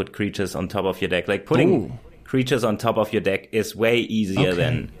that can put creatures on top of your deck. Like putting creatures on top of your deck is way easier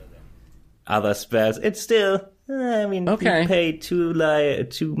than other spells. It's still, you pay 2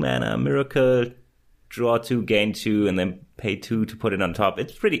 mana Miracle, draw 2, gain 2, and then pay 2 to put it on top.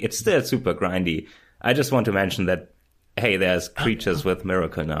 It's still super grindy. I just want to mention that, hey, there's creatures with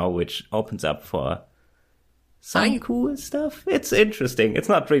Miracle now, which opens up for some cool stuff. It's interesting. It's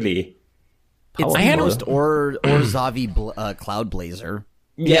not really powerful. It's or Zavi Cloud Blazer.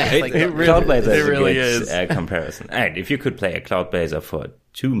 Yeah, like, it really- Cloudblazer it is really a is. good comparison. And if you could play a Cloudblazer for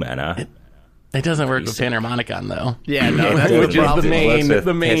 2 mana, It doesn't work with Panharmonicon though. Yeah, no, that's Which the is problem.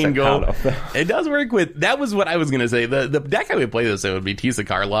 the main goal. Karlov. It does work with, that was what I was going to say. The deck I would play this in would be Tisa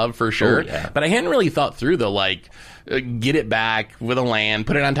Karlov for sure. Oh, yeah. But I hadn't really thought through the, like, get it back with a land,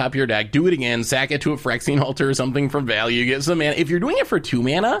 put it on top of your deck, do it again, sack it to a Phyrexian Altar or something from value, get some mana. If you're doing it for 2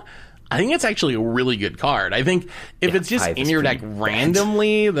 mana, I think it's actually a really good card. I think if it's just 5 in is your deck pretty bad.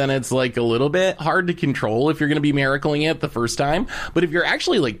 randomly, then it's like a little bit hard to control if you're going to be miracling it the first time. But if you're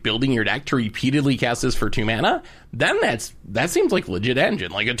actually like building your deck to repeatedly cast this for 2 mana, then that seems like legit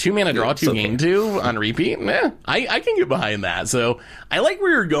engine. Like a 2 mana draw, 2 okay. gain 2 on repeat. I can get behind that. So I like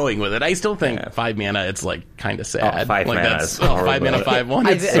where you're going with it. I still think 5 mana, it's like kind of sad. 5 like mana is horrible. 5 mana, 5/1.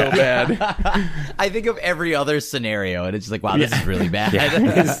 It's so bad. I think of every other scenario, and it's just like, wow, this is really bad.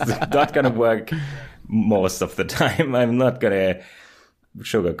 It's not going to work most of the time. I'm not going to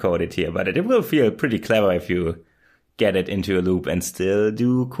sugarcoat it here, but it will feel pretty clever if you get it into a loop and still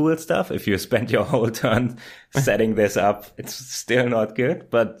do cool stuff. If you spend your whole turn setting this up, it's still not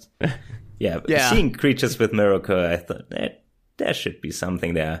good. But yeah. Seeing creatures with Miracle, I thought there should be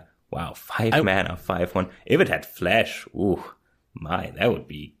something there. Wow, 5 mana, 5/1. If it had Flash, ooh, my, that would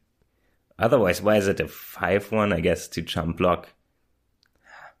be. Otherwise, why is it a 5/1? I guess to jump block.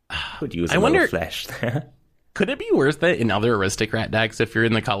 Could use a little Flash there. Could it be worth it in other aristocrat decks if you're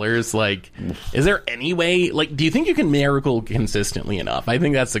in the colors? Like, is there any way, like, do you think you can miracle consistently enough? I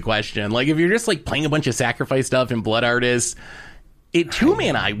think that's the question. Like, if you're just, like, playing a bunch of sacrifice stuff in Blood Artists, 2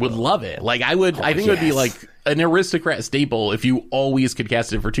 mana, I would love it. Like, I think it would be, like, an aristocrat staple if you always could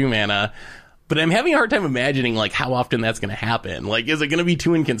cast it for 2 mana. But I'm having a hard time imagining, like, how often that's going to happen. Like, is it going to be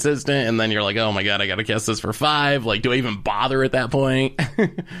too inconsistent? And then you're like, oh my god, I got to cast this for 5. Like, do I even bother at that point?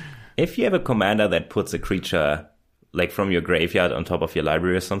 If you have a commander that puts a creature like from your graveyard on top of your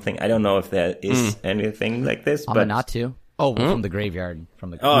library or something, I don't know if there is anything like this. But Amanatu. Oh, from the graveyard.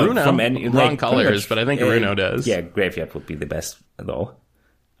 From the Runo, from any, wrong like, colors, pretty much, but I think Runo does. Yeah, graveyard would be the best though.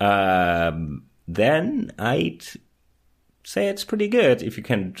 Then I'd say it's pretty good if you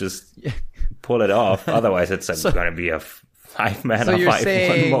can just pull it off. Otherwise, it's going to be a 5 mana, So you're 5/1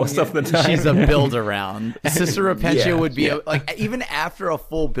 saying most of the time. she's a build around. Sister Repentia Yeah, would be like even after a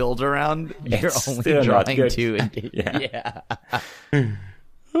full build around, you're It's only still not drawing good. 2. Yeah.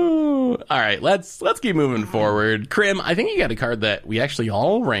 All right, let's keep moving forward. Krim, I think you got a card that we actually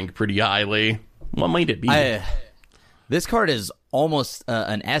all rank pretty highly. What might it be? This card is almost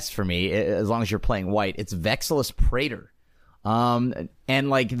an S for me, as long as you're playing white. It's Vexilus Praetor. And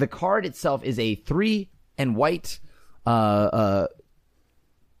like the card itself is a 3 and white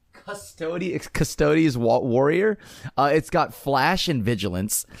Custodes Warrior. It's got Flash and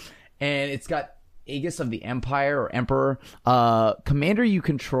Vigilance, and it's got Aegis of the Empire or Emperor. Commanders you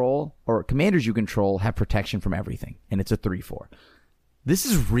control have protection from everything, and it's a 3/4. This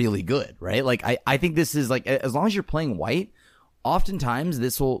is really good, right? Like I think this is like, as long as you're playing white, oftentimes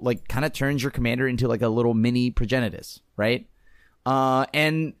this will like kind of turns your commander into like a little mini Progenitus, right?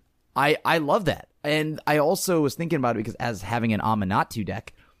 And I love that. And I also was thinking about it because as having an Amanatu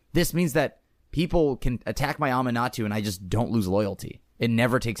deck, this means that people can attack my Amanatu and I just don't lose loyalty. It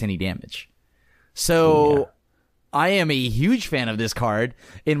never takes any damage. So I am a huge fan of this card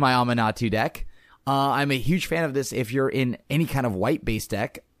in my Amanatu deck. I'm a huge fan of this if you're in any kind of white-based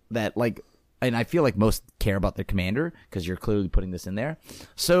deck that like, and I feel like most care about their commander because you're clearly putting this in there.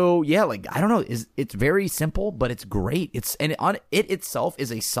 So yeah, like I don't know, it's very simple, but it's great. It itself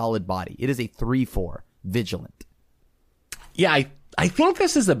is a solid body. It is a 3/4 vigilant. Yeah, I think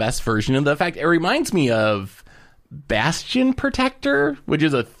this is the best version of the fact. It reminds me of Bastion Protector, which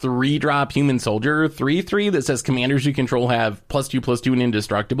is a 3-drop human soldier, 3/3 that says commanders you control have +2/+2 and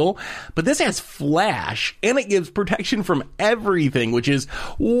indestructible. But this has Flash, and it gives protection from everything, which is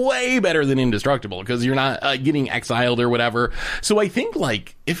way better than indestructible because you're not getting exiled or whatever. So I think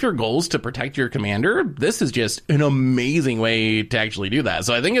like if your goal is to protect your commander, this is just an amazing way to actually do that.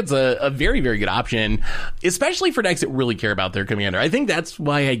 So I think it's a very, very good option, especially for decks that really care about their commander. I think that's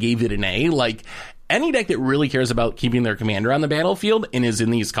why I gave it an A. Like, any deck that really cares about keeping their commander on the battlefield and is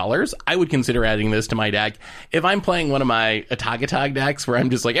in these colors, I would consider adding this to my deck. If I'm playing one of my Atagatog decks where I'm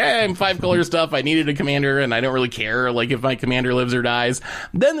just like, hey, I'm 5-color stuff, I needed a commander, and I don't really care like if my commander lives or dies,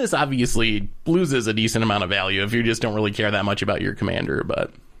 then this obviously loses a decent amount of value if you just don't really care that much about your commander.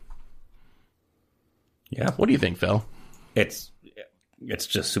 But yeah, what do you think, Phil? It's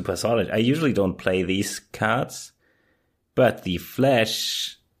just super solid. I usually don't play these cards, but the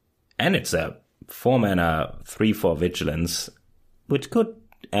Flash, and it's a 4 mana 3/4 vigilance, which could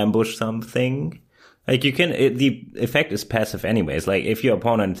ambush something. Like the effect is passive anyways. Like if your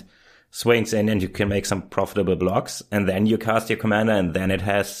opponent swings in and you can make some profitable blocks and then you cast your commander and then it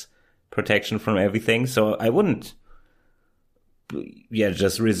has protection from everything. So I wouldn't,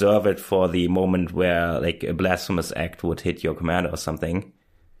 just reserve it for the moment where like a blasphemous act would hit your commander or something.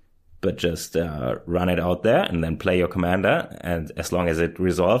 But just run it out there and then play your commander. And as long as it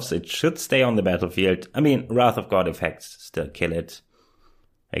resolves, it should stay on the battlefield. I mean, Wrath of God effects still kill it.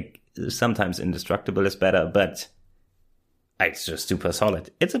 Like, sometimes indestructible is better, but it's just super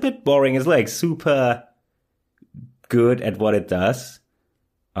solid. It's a bit boring. It's like super good at what it does.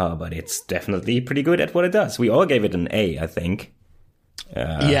 But it's definitely pretty good at what it does. We all gave it an A, I think.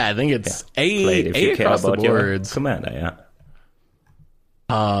 I think it's A across the board. Commander, yeah.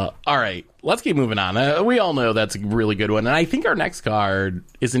 All right, let's keep moving on. We all know that's a really good one. And I think our next card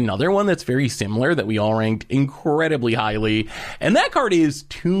is another one that's very similar that we all ranked incredibly highly. And that card is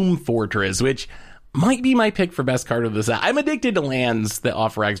Tomb Fortress, which might be my pick for best card of the set. I'm addicted to lands that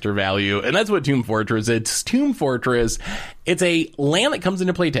offer extra value, and that's what Tomb Fortress is. It's Tomb Fortress. It's a land that comes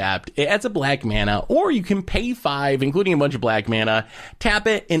into play tapped. It adds a black mana, or you can pay 5, including a bunch of black mana, tap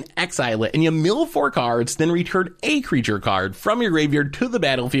it and exile it, and you mill 4 cards, then return a creature card from your graveyard to the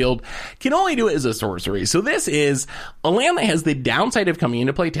battlefield. Can only do it as a sorcery. So this is a land that has the downside of coming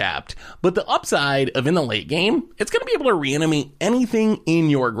into play tapped, but the upside of in the late game, it's going to be able to reanimate anything in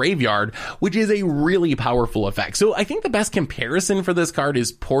your graveyard, which is a really powerful effect. So I think the best comparison for this card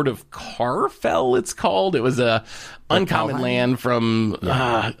is Port of Carfell, it's called. It was a uncommon land from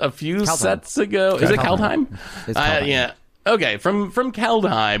a few sets ago. Is it Kaldheim? It's Kaldheim. Yeah. Okay, from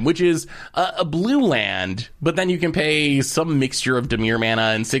Kaldheim, which is a blue land, but then you can pay some mixture of Dimir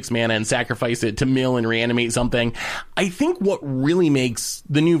mana and 6 mana and sacrifice it to mill and reanimate something. I think what really makes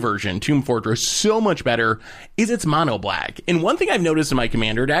the new version, Tomb Fortress, so much better is it's mono black. And one thing I've noticed in my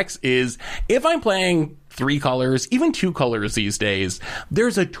commander decks is if I'm playing 3 colors, even 2 colors these days,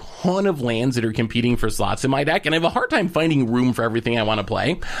 there's a ton of lands that are competing for slots in my deck, and I have a hard time finding room for everything I want to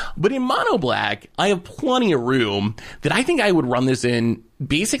play. But in mono black, I have plenty of room that I think I would run this in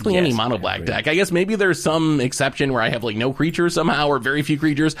basically any mono black deck. I guess maybe there's some exception where I have like no creatures somehow or very few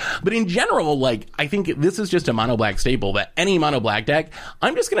creatures, but in general, like I think this is just a mono black staple that any mono black deck,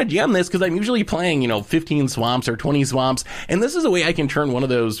 I'm just going to jam this because I'm usually playing, 15 swamps or 20 swamps, and this is a way I can turn one of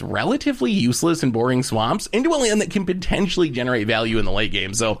those relatively useless and boring swamps into a land that can potentially generate value in the late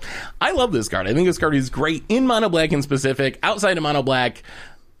game. So I love this card. I think this card is great in mono black in specific. Outside of mono black,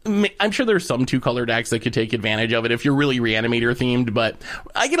 I'm sure there's some 2-color decks that could take advantage of it if you're really Reanimator themed, but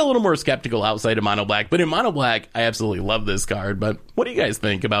I get a little more skeptical outside of mono black. But in mono black, I absolutely love this card. But what do you guys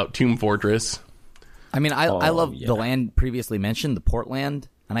think about Tomb Fortress? I mean, I love the land previously mentioned, the port land,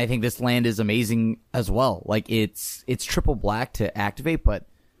 and I think this land is amazing as well. Like it's triple black to activate, but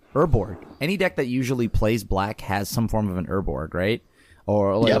Urborg. Any deck that usually plays black has some form of an Urborg, right?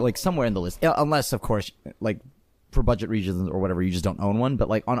 Or like somewhere in the list, unless of course like for budget regions or whatever, you just don't own one. But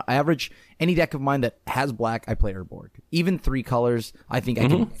like on average, any deck of mine that has black, I play Urborg. Even 3 colors, I think I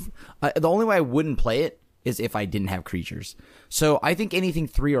can. The only way I wouldn't play it is if I didn't have creatures. So I think anything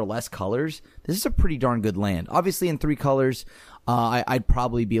 3 or less colors, this is a pretty darn good land. Obviously, in 3 colors, I'd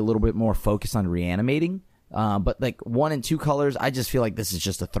probably be a little bit more focused on reanimating. But like 1 and 2 colors, I just feel like this is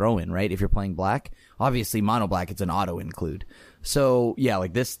just a throw-in, right? If you're playing black, obviously mono black, it's an auto include. So yeah,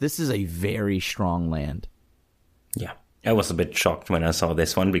 like this is a very strong land. Yeah, I was a bit shocked when I saw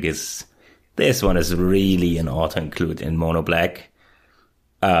this one because this one is really an auto-include in mono black.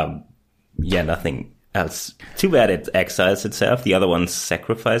 Nothing else. Too bad it exiles itself. The other ones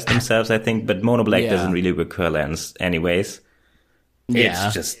sacrifice themselves, I think, but mono black doesn't really recur lands anyways. Yeah.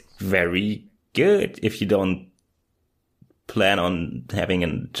 It's just very good if you don't plan on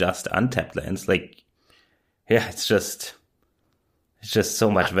having just untapped lands. Like, yeah, it's just so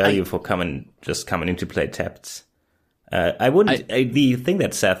much value for coming into play tapped. I wouldn't. The thing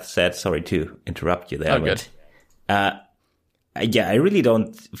that Seth said. Sorry to interrupt you there. Good. I really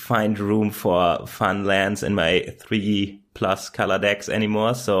don't find room for fun lands in my 3+ color decks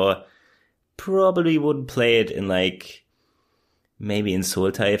anymore. So probably wouldn't play it in like maybe in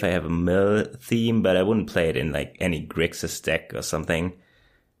Sultai if I have a mill theme, but I wouldn't play it in like any Grixis deck or something,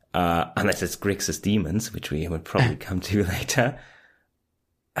 unless it's Grixis Demons, which we would probably come to later.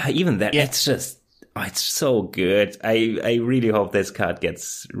 Even that, it's just. Oh, it's so good. I really hope this card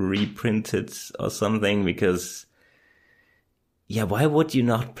gets reprinted or something because, why would you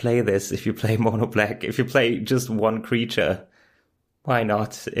not play this if you play mono black? If you play just 1 creature, why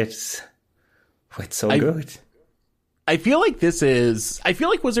not? It's so good. I feel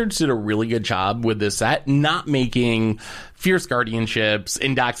like Wizards did a really good job with this set, not making Fierce Guardianships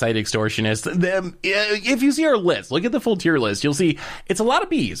and Dockside Extortionists. If you see our list, look at the full tier list, you'll see it's a lot of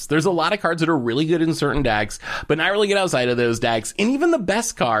Bs. There's a lot of cards that are really good in certain decks, but not really good outside of those decks. And even the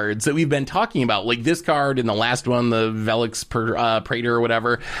best cards that we've been talking about, like this card and the last one, the Velix Praetor or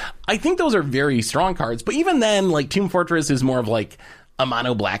whatever, I think those are very strong cards. But even then, like Tomb Fortress is more of like a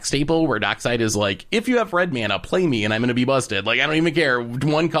mono black staple, where Dockside is like, if you have red mana, play me and I'm going to be busted. Like, I don't even care.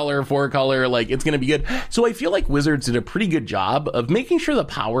 1 color, 4 color, like, it's going to be good. So I feel like Wizards did a pretty good job of making sure the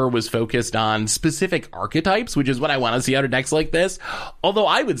power was focused on specific archetypes, which is what I want to see out of decks like this. Although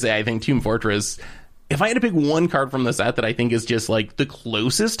I would say I think Tomb Fortress, if I had to pick one card from the set that I think is just like the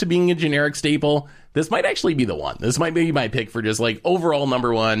closest to being a generic staple, this might actually be the one. This might be my pick for just like overall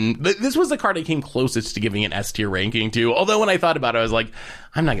number one. This was the card I came closest to giving an S tier ranking to. Although when I thought about it, I was like,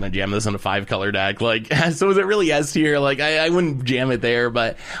 I'm not going to jam this in a 5 color deck. Like, so is it really S tier? Like, I wouldn't jam it there,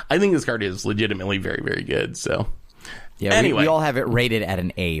 but I think this card is legitimately very, very good. So yeah, anyway, we all have it rated at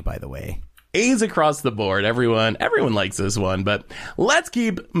an A, by the way. A's across the board. Everyone likes this one, but let's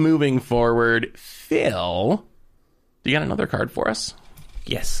keep moving forward. Phil, do you got another card for us?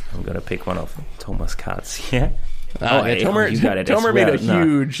 Yes, I'm gonna pick one of Thomas' cards. Yeah. Tomer made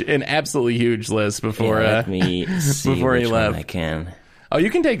an absolutely huge list before. Let me see before he which left. one I can. Oh, you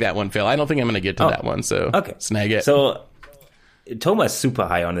can take that one, Phil. I don't think I'm gonna get to that one, so okay, snag it. So Thomas super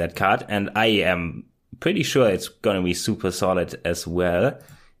high on that card, and I am pretty sure it's gonna be super solid as well.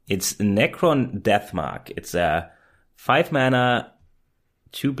 It's Necron Deathmark. It's a 5 mana,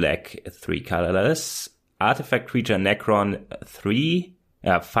 2 black, 3 colorless artifact creature Necron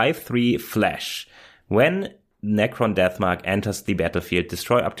 5/3 flash. When Necron Deathmark enters the battlefield,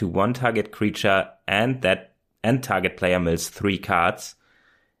 destroy up to 1 target creature and target player mills 3 cards.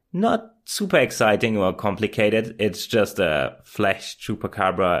 Not super exciting or complicated. It's just a flash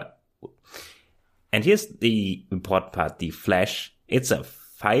Chupacabra. And here's the important part, the flash. It's a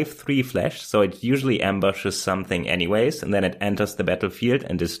 5/3 flash, so it usually ambushes something anyways, and then it enters the battlefield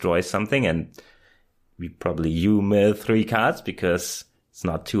and destroys something, and you mill 3 cards because it's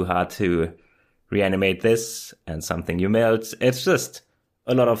not too hard to reanimate this, and something you milled. It's just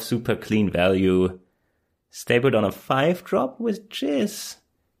a lot of super clean value, stapled on a 5-drop, which is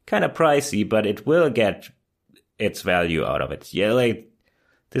kind of pricey, but it will get its value out of it. Yeah, like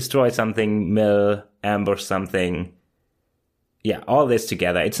destroy something, mill, ambush something. Yeah, all this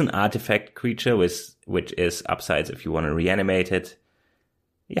together. It's an artifact creature which is upsides if you want to reanimate it.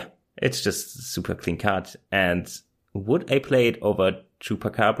 Yeah, it's just a super clean card. And would I play it over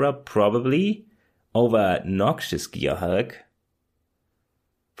Chupacabra? Probably. Over Noxious Gearhulk?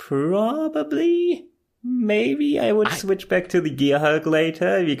 Probably. Maybe I would switch back to the Gearhulk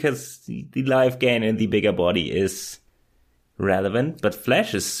later, because the life gain in the bigger body is relevant. But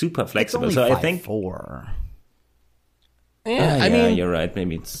Flash is super flexible, it's so only I think 5/4. Yeah, I yeah, mean, you're right.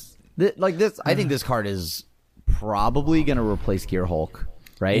 Maybe it's I think this card is probably going to replace Gearhulk,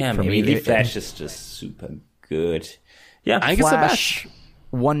 right? yeah. For Maybe me, the Flash is just super good. Yeah, I think it's the Flash,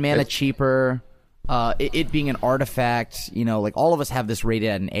 1 mana cheaper. It being an artifact, like all of us have this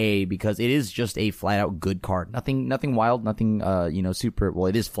rated at an A because it is just a flat out good card. Nothing wild, nothing super. Well,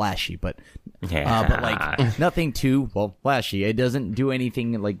 it is flashy, but like nothing too flashy. It doesn't do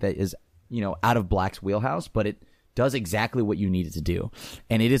anything like that is out of Black's wheelhouse, but it does exactly what you need it to do.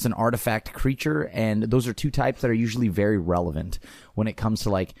 And it is an artifact creature, and those are 2 types that are usually very relevant when it comes to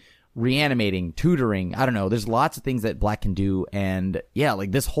like reanimating, tutoring. I don't know. There's lots of things that Black can do. And yeah,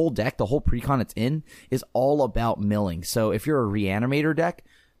 like this whole deck, the whole precon it's in is all about milling. So if you're a reanimator deck,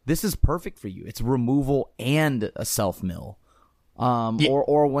 this is perfect for you. It's removal and a self mill.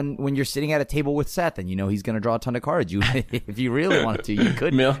 Or when you're sitting at a table with Seth and he's going to draw a ton of cards, if you really wanted to, you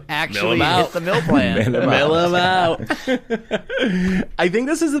could actually hit the mill plan. Mill him out. I think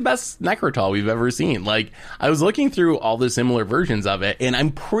this is the best Necrotol we've ever seen. Like, I was looking through all the similar versions of it, and I'm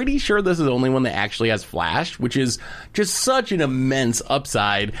pretty sure this is the only one that actually has Flash, which is just such an immense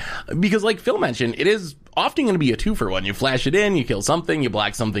upside. Because like Phil mentioned, it is often going to be a 2-for-1. You flash it in, you kill something, you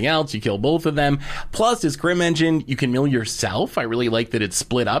black something else, you kill both of them. Plus, as Krim mentioned, you can mill yourself. I really like that it's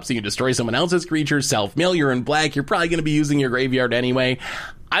split up, so you can destroy someone else's creature, self-mill, you're in black, you're probably going to be using your graveyard anyway.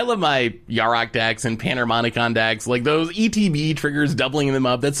 I love my Yarok decks and Panharmonicon decks, like those ETB triggers, doubling them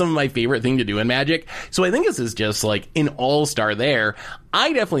up. That's some of my favorite thing to do in Magic. So I think this is just like an all-star there.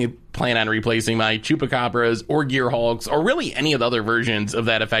 I definitely plan on replacing my Chupacabras or Gearhulks or really any of the other versions of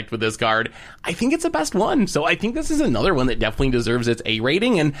that effect with this card. I think it's the best one. So I think this is another one that definitely deserves its A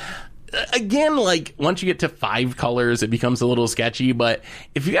rating. And again, like, once you get to 5 colors, it becomes a little sketchy, but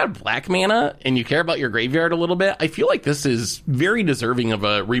if you got black mana and you care about your graveyard a little bit, I feel like this is very deserving of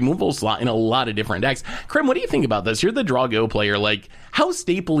a removal slot in a lot of different decks. Krim, what do you think about this? You're the draw go player. Like, how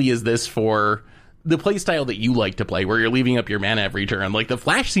stapley is this for the play style that you like to play, where you're leaving up your mana every turn? Like, the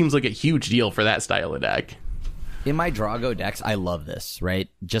flash seems like a huge deal for that style of deck. In my Drago decks, I love this, right?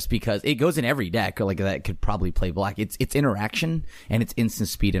 Just because it goes in every deck, like that could probably play black. It's interaction, and it's instant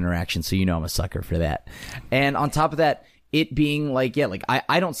speed interaction, so you know I'm a sucker for that. And on top of that, it being like, yeah, like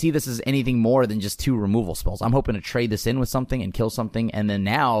I don't see this as anything more than just 2 removal spells. I'm hoping to trade this in with something and kill something, and then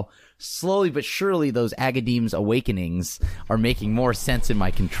now, slowly but surely, those Agadeem's Awakenings are making more sense in my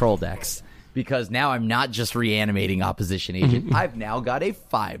control decks. Because now I'm not just reanimating Opposition Agent. I've now got a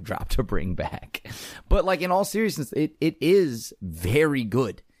 5-drop to bring back. But like, in all seriousness, it is very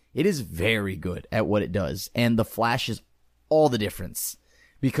good. It is very good at what it does. And the flash is all the difference.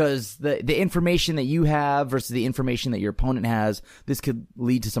 Because the information that you have versus the information that your opponent has, this could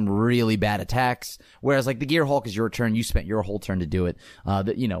lead to some really bad attacks. Whereas like the Gear Hulk is your turn. You spent your whole turn to do it.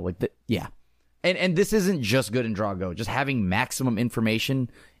 Yeah. And this isn't just good in Draw Go. Just having maximum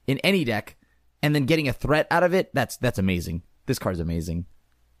information in any deck and then getting a threat out of it, that's amazing. This card's amazing.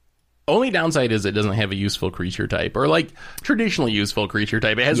 Only downside is it doesn't have a useful creature type, or like traditionally useful creature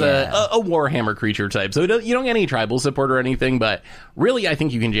type. It has a Warhammer creature type, so you don't get any tribal support or anything. But really, I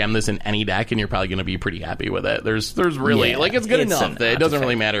think you can jam this in any deck, and you're probably going to be pretty happy with it. There's really like it's good enough that it doesn't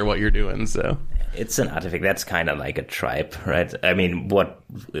really matter what you're doing. So it's an artifact that's kind of like a tribe, right? I mean, what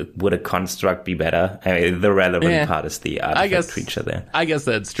would a construct be better? I mean, the relevant part is the artifact creature there. I guess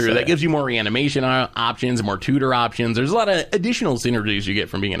that's true. So, that gives you more reanimation options, more tutor options. There's a lot of additional synergies you get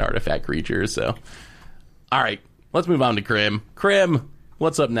from being an artifact creature. So, all right, let's move on to Krim. Krim,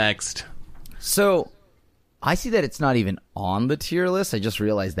 what's up next? So, I see that it's not even on the tier list. I just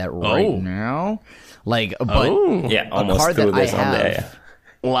realized that now. Like, but yeah, almost threw this on there. Yeah.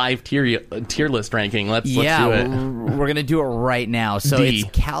 Live tier list ranking. Let's do it. We're gonna do it right now. So D. it's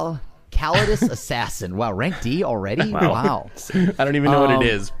Calidus Assassin. Wow, rank D already? Wow. I don't even know what it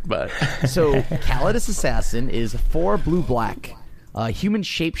is, but so Calidus Assassin is 4 blue-black, human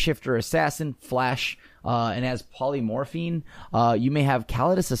shapeshifter assassin, flash, and has polymorphine. You may have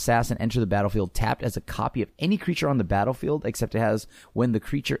Calidus Assassin enter the battlefield tapped as a copy of any creature on the battlefield, except it has, when the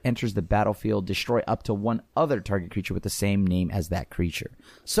creature enters the battlefield, destroy up to 1 other target creature with the same name as that creature.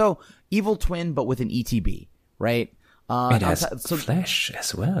 So, Evil Twin, but with an ETB, right? It has Flash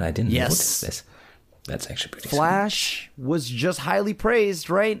as well. I didn't notice this. That's actually pretty Flash was just highly praised,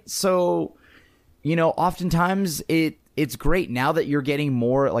 right? So, oftentimes it's great now that you're getting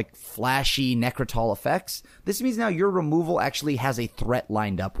more like flashy Necrotal effects. This means now your removal actually has a threat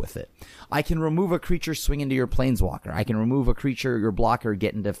lined up with it. I can remove a creature, swing into your Planeswalker. I can remove a creature, your blocker,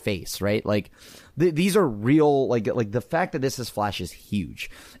 get into face, right? Like these are real, like the fact that this is flash is huge.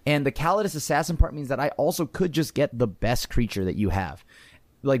 And the Calidus Assassin part means that I also could just get the best creature that you have.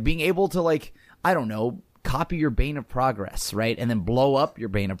 Like being able to I don't know, copy your Bane of Progress, right? And then blow up your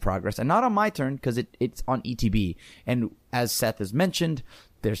Bane of Progress. And not on my turn, because it's on ETB. And as Seth has mentioned,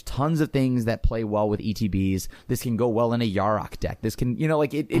 there's tons of things that play well with ETBs. This can go well in a Yarok deck. This can,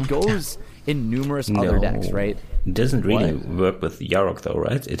 it goes in numerous other decks, right? It doesn't really work with Yarok, though,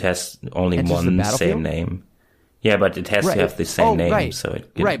 right? It has only one same name. Yeah, but it has to have the same name, right. so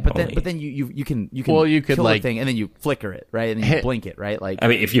it can but then you can kill the thing and then you flicker it, right? And then you blink it, right? Like I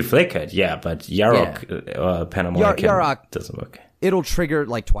mean, if you flicker it, yeah, but Yarok or Panama Yarok doesn't work. It'll trigger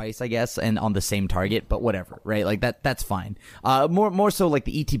twice, I guess, and on the same target, but whatever, right? Like that's fine. More so like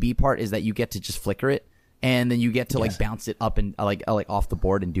the ETB part is that you get to just flicker it. And then you get to bounce it up and like off the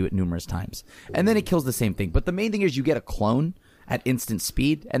board and do it numerous times, and then it kills the same thing. But the main thing is you get a clone at instant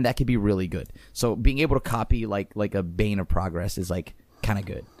speed, and that could be really good. So being able to copy like a Bane of Progress is kind of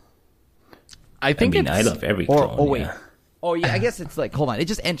good. I love every clone. Oh wait. Yeah. Oh yeah, I guess it's hold on. It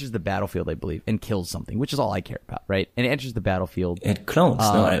just enters the battlefield, I believe, and kills something, which is all I care about, right? And it enters the battlefield. It clones.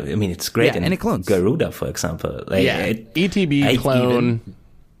 No, I mean it's great. Yeah, and it clones. Garuda, for example. ETB clone.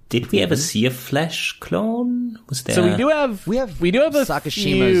 Did we ever see a Flash clone? Was there? So we do have a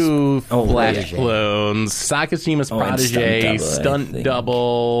few Flash clones. Sakashima's Protege, Stunt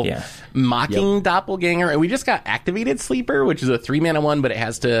Double, Mocking Doppelganger, and we just got Activated Sleeper, which is a 3-mana one, but it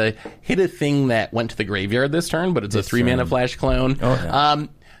has to hit a thing that went to the graveyard this turn, but it's a 3-mana Flash clone. Oh, yeah.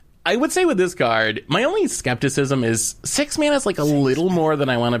 I would say with this card, my only skepticism is 6 mana is a little more than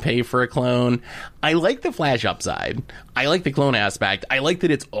I want to pay for a clone. I like the flash upside. I like the clone aspect. I like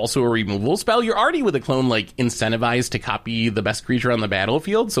that it's also a removal spell. You're already with a clone incentivized to copy the best creature on the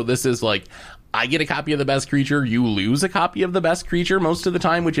battlefield. So this is I get a copy of the best creature, you lose a copy of the best creature most of the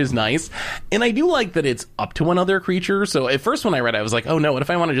time, which is nice. And I do like that it's up to another creature. So at first when I read it, I was like, oh no, what if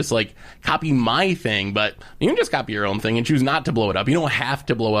I want to just like copy my thing? But you can just copy your own thing and choose not to blow it up. You don't have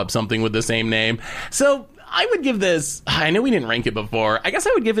to blow up something with the same name. So I would give this, I know we didn't rank it before, I guess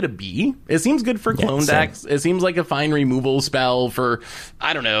I would give it a B. It seems good for clone decks. It seems like a fine removal spell for,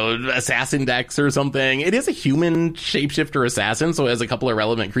 I don't know, assassin decks or something. It is a human shapeshifter assassin, so it has a couple of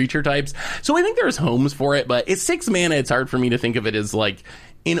relevant creature types. So I think there's homes for it, but it's 6 mana. It's hard for me to think of it as like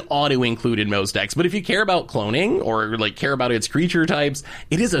an auto-include in most decks. But if you care about cloning or like care about its creature types,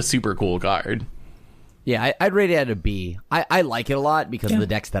 it is a super cool card. Yeah, I'd rate it at a B. I like it a lot because of the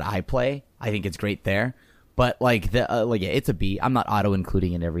decks that I play. I think it's great there. But like it's a B. I'm not auto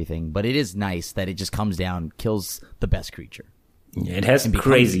including in everything, but it is nice that it just comes down, kills the best creature. Yeah, it has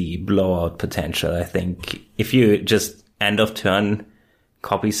crazy blowout potential. I think if you just end of turn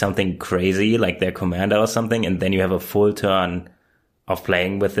copy something crazy like their commander or something, and then you have a full turn of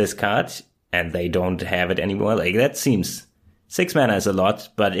playing with this card, and they don't have it anymore. Like that seems 6 mana is a lot,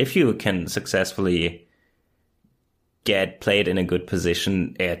 but if you can successfully get played in a good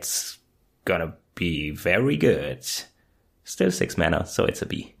position, it's gonna be very good. Still 6 mana, so it's a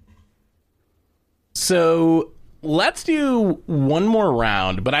B. So let's do one more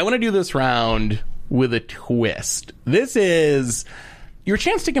round, but I want to do this round with a twist. This is your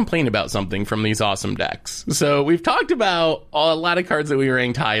chance to complain about something from these awesome decks. So we've talked about a lot of cards that we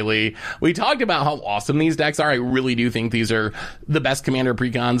ranked highly. We talked about how awesome these decks are. I really do think these are the best Commander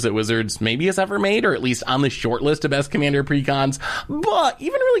precons that Wizards maybe has ever made, or at least on the short list of best Commander precons. But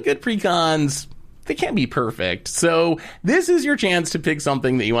even really good precons, they can't be perfect. So this is your chance to pick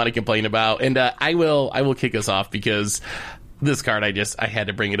something that you want to complain about. And I will kick us off because this card, I had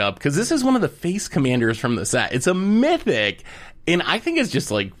to bring it up because this is one of the face commanders from the set. It's a mythic, and I think it's just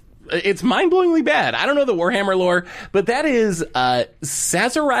like, it's mind-blowingly bad. I don't know the Warhammer lore, but that is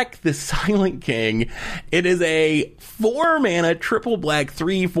Sazerac the Silent King. It is a 4-mana, triple black,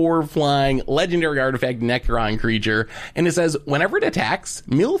 3/4 flying, legendary artifact Necron creature. And it says, whenever it attacks,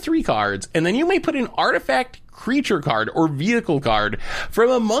 mill 3 cards, and then you may put an artifact creature card or vehicle card from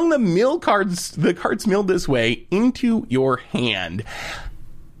among the cards milled this way into your hand.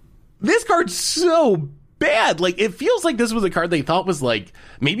 This card's so bad. Like, it feels like this was a card they thought was like,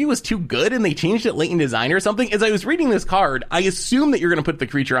 maybe it was too good and they changed it late in design or something. As I was reading this card, I assume that you're going to put the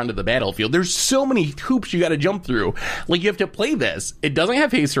creature onto the battlefield. There's so many hoops you got to jump through. Like, you have to play this. It doesn't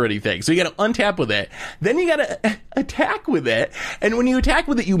have haste or anything, so you got to untap with it. Then you got to attack with it. And when you attack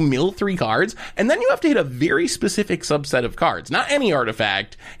with it, you mill 3 cards. And then you have to hit a very specific subset of cards. Not any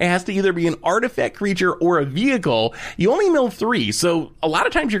artifact. It has to either be an artifact creature or a vehicle. You only mill 3. So a lot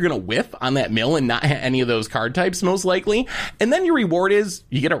of times you're going to whiff on that mill and not hit any of those card types, most likely. And then your reward is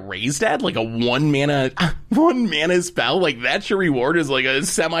you get a Raised Dead, like a 1 mana spell. Like, that's your reward, is like a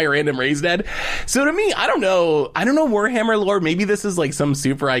semi-random Raised Dead. So to me, I don't know Warhammer lore. Maybe this is like some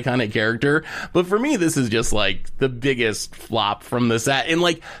super iconic character, but for me, this is just like the biggest flop from the set. And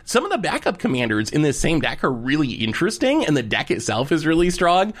like, some of the backup commanders in this same deck are really interesting, and the deck itself is really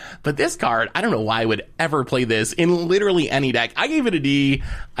strong. But this card, I don't know why I would ever play this in literally any deck. I gave it a D.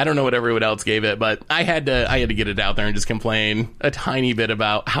 I don't know what everyone else gave it, but I had to get it out there and just complain a tiny bit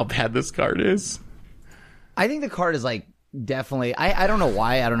about how bad this card is. I think the card is like definitely, I don't know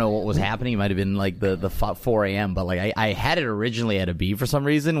why. I don't know what was happening. It might have been like the 4 a.m., but like I had it originally at a B for some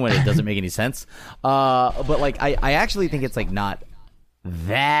reason when it doesn't make any sense. But like I actually think it's like not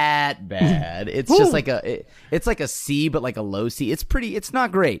that bad. It's just like it's like a C, but like a low C. It's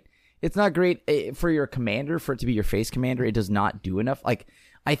not great. It's not great for your commander, for it to be your face commander. It does not do enough. Like,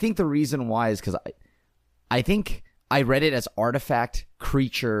 I think the reason why is because I think I read it as artifact,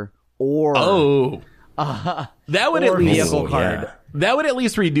 creature, or that would or at least vehicle card. Yeah. That would at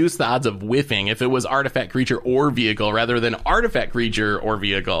least reduce the odds of whiffing if it was artifact, creature, or vehicle rather than artifact, creature, or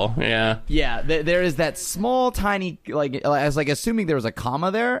vehicle. Yeah. Yeah, there is that small, tiny, like, I was like assuming there was a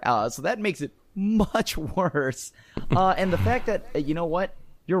comma there, so that makes it much worse. And the fact that, you know what?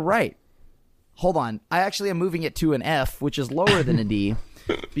 You're right. Hold on. I actually am moving it to an F, which is lower than a D,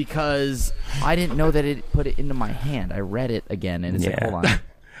 because I didn't know that it put it into my hand. I read it again, and it's like, hold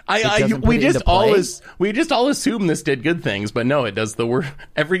on. We just all assume this did good things, but no, it does the worst.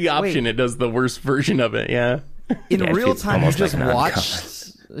 Every option, it does the worst version of it. Yeah. In real time, you just like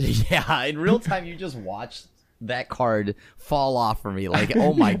watched. Yeah, in real time, you just watched that card fall off for me. Like,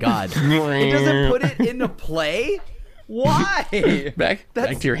 oh my god, it doesn't put it into play. Why? Back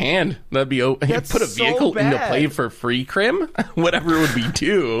to your hand. That'd be That's put a so vehicle into bad. play for free, Crim. Whatever it would be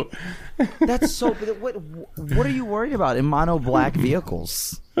too. That's so. What are you worried about in mono black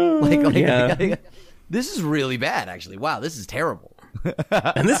vehicles? Yeah. This is really bad. Actually, wow, this is terrible.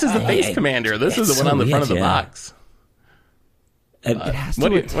 And this is the Face Commander. This is the one on the front of the box.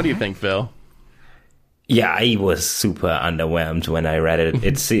 What do you think, Phil? Yeah, I was super underwhelmed when I read it.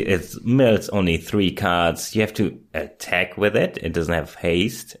 It mills only 3 cards. You have to attack with it. It doesn't have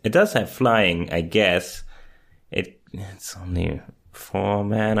haste. It does have flying, I guess. It's only 4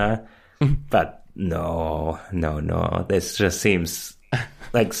 mana. But no. This just seems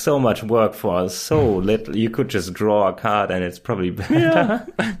like so much work for so little. You could just draw a card and it's probably better. Yeah,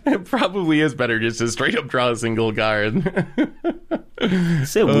 it probably is better just to straight up draw a single card.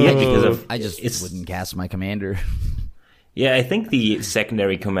 It's so weird because I just wouldn't cast my commander. Yeah, I think the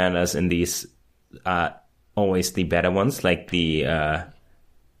secondary commanders in these are always the better ones. Like the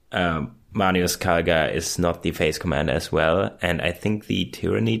Manius Karga is not the face commander as well. And I think the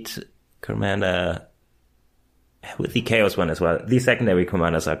Tyrannid commander with the Chaos one as well. The secondary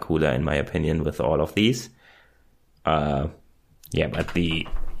commanders are cooler in my opinion with all of these. But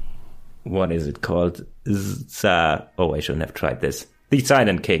what is it called? I shouldn't have tried this. The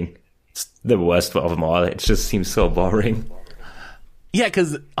Silent King. It's the worst of them all. It just seems so boring. Yeah,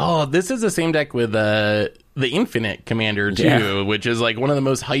 because this is the same deck with the Infinite Commander too, which is like one of the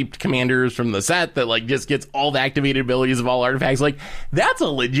most hyped commanders from the set that like just gets all the activated abilities of all artifacts. Like that's a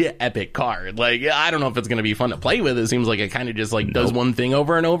legit epic card. Like I don't know if it's going to be fun to play with. It seems like it kind of just like does one thing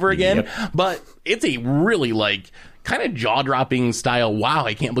over and over again, but it's a really like kind of jaw-dropping style. Wow,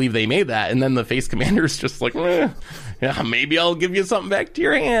 I can't believe they made that. And then the face commander's just like, yeah, maybe I'll give you something back to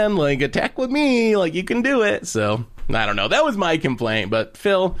your hand. Like attack with me. Like you can do it. So I don't know. That was my complaint. But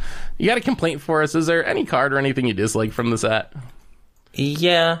Phil, you got a complaint for us? Is there any card or anything you dislike from the set?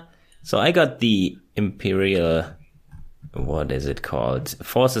 Yeah. So I got the Imperial, what is it called?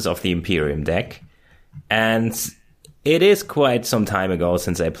 Forces of the Imperium deck. And it is quite some time ago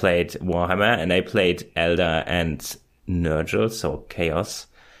since I played Warhammer, and I played Eldar and Nurgle, so Chaos.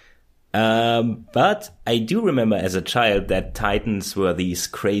 But I do remember as a child that Titans were these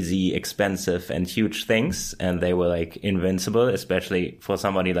crazy, expensive and huge things, and they were like invincible, especially for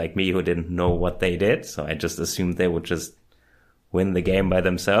somebody like me who didn't know what they did. So I just assumed they would just win the game by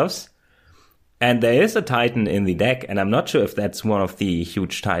themselves. And there is a Titan in the deck, and I'm not sure if that's one of the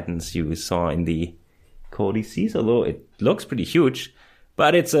huge Titans you saw in the Codices, although it looks pretty huge.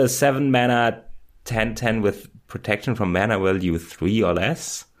 But it's a 7 mana 10/10 with protection from mana value 3 or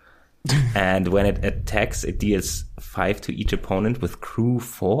less. And when it attacks, it deals 5 to each opponent with crew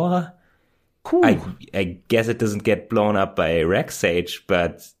 4. Cool. I guess it doesn't get blown up by Rex Sage,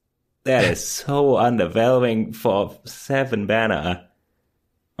 but that is so underwhelming for 7 mana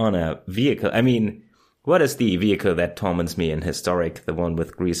on a vehicle. I mean, what is the vehicle that torments me in Historic? The one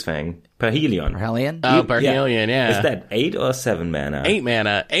with Greasefang? Parhelion. Parhelion? Parhelion, yeah. Is that 8 or 7 mana? 8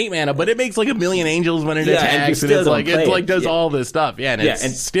 mana, but it makes like a million angels when it attacks, and it's like does all this stuff. Yeah, and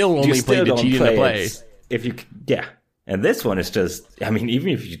it's still only played to cheat into play. And this one is just, I mean, even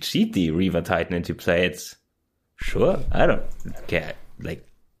if you cheat the Reaver Titan into play, it's sure, I don't care. Like,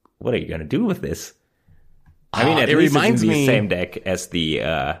 what are you gonna do with this? I mean, at least it's in the same deck as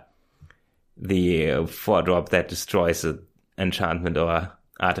the 4-drop that destroys an enchantment or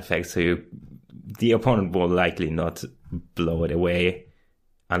artifact, so the opponent will likely not blow it away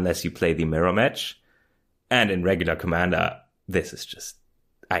unless you play the mirror match. And in regular Commander, this is just,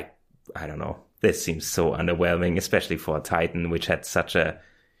 I don't know. This seems so underwhelming, especially for a Titan, which had such a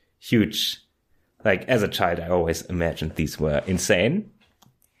huge, like, as a child, I always imagined these were insane.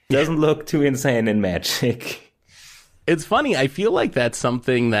 Doesn't look too insane in Magic. It's funny. I feel like that's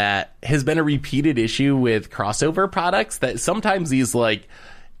something that has been a repeated issue with crossover products, that sometimes these, like,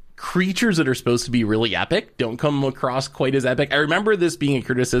 creatures that are supposed to be really epic don't come across quite as epic. I remember this being a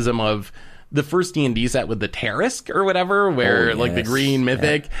criticism of the first D&D set with the Tarisk or whatever, where like the green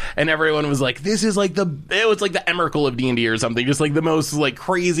mythic, and everyone was like, this is like it was like the Emrakul of D&D or something, just like the most like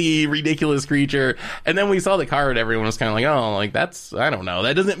crazy, ridiculous creature. And then we saw the card, everyone was kind of like, oh, like that's, I don't know,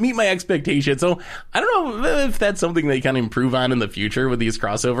 that doesn't meet my expectations. So I don't know if that's something they can improve on in the future with these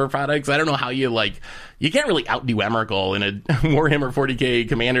crossover products. I don't know how you can't really outdo Emrakul in a Warhammer 40k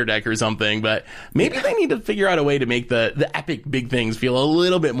commander deck or something, but maybe they need to figure out a way to make the epic big things feel a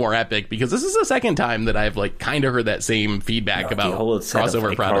little bit more epic, because this is the second time that I've like kind of heard that same feedback about the whole set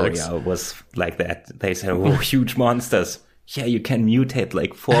crossover of products. Was like that. They said, oh, huge monsters. Yeah, you can mutate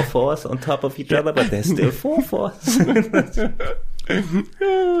like 4/4s on top of each other, but there's still 4/4s.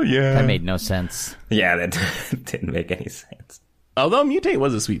 Yeah. That made no sense. Yeah, that didn't make any sense. Although Mutate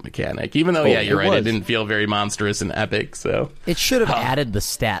was a sweet mechanic, even though, you're right, was. it didn't feel very monstrous and epic, so. It should have added the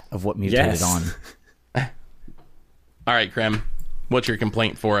stat of what mutated Yes. on. All right, Krem, what's your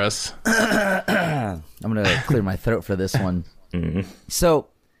complaint for us? I'm going to clear my throat for this one. So,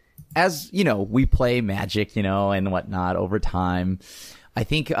 as, we play Magic, and whatnot over time, I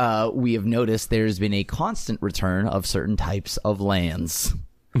think we have noticed there's been a constant return of certain types of lands.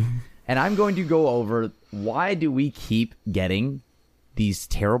 And I'm going to go over why do we keep getting these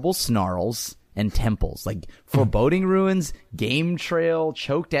terrible snarls and temples, like Foreboding Ruins, Game Trail,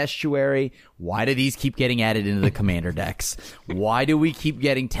 Choked Estuary. Why do these keep getting added into the commander decks? Why do we keep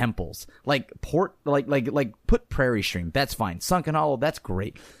getting temples? Like put Prairie Stream, that's fine. Sunken Hollow, that's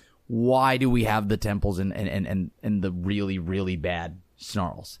great. Why do we have the temples and the really, really bad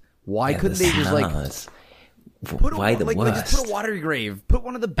snarls? Why couldn't they just Why the worst? Just put a Watery Grave, put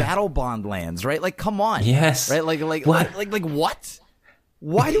one of the Battle Bond lands, right? Like, come on, Yes. right? What? Like what?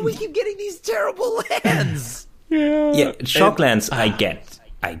 Why do we keep getting these terrible lands? Yeah, Shocklands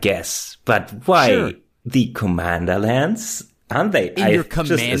I guess. But why Sure. the commander lands? Aren't they? In your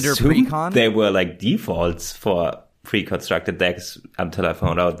commander precon? They were like defaults for pre-constructed decks until I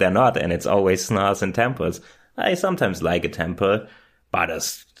found out they're not, and it's always Snarls and Temples. I sometimes like a Temple, but a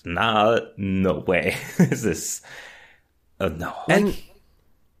Snarl, no way. This is... Oh, no. And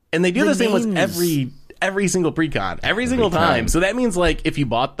they do the same with names. every single precon, every single time. So that means, like, if you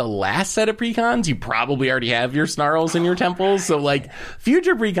bought the last set of precons, you probably already have your Snarls and your Temples. So, like,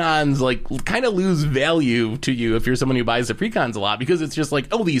 future precons, like, kind of lose value to you if you're someone who buys the precons a lot, because it's just like,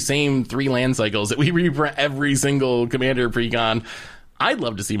 oh, these same 3 land cycles that we reprint every single commander precon. I'd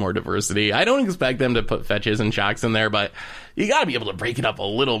love to see more diversity. I don't expect them to put fetches and shocks in there, but you got to be able to break it up a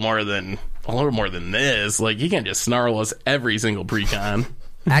little more than this. Like, you can't just snarl us every single precon.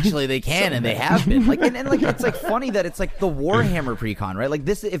 Actually, they can, and they have been. Like, and like, it's like funny that it's like the Warhammer precon, right? Like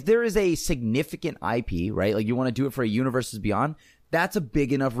this, if there is a significant IP, right? Like you want to do it for a Universes Beyond, that's a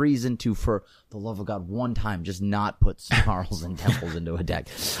big enough reason to, for the love of God, one time just not put Snarls and Temples into a deck.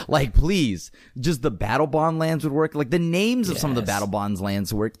 Like, please, just the Battle Bond lands would work. Like the names of some of the Battle Bonds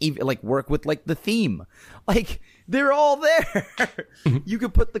lands work. Even like work with like the theme. Like they're all there. You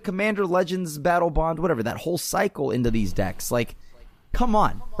could put the Commander Legends Battle Bond, whatever, that whole cycle into these decks. Like. Come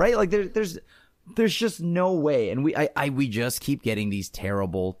on, right? Like there's just no way, and we just keep getting these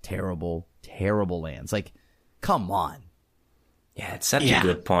terrible lands. Like, come on. Yeah, it's such a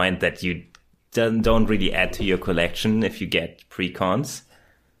good point that you don't really add to your collection if you get precons.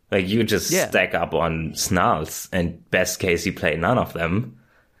 Like you just stack up on Snarls, and best case you play none of them.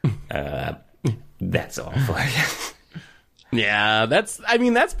 That's awful. Yeah, that's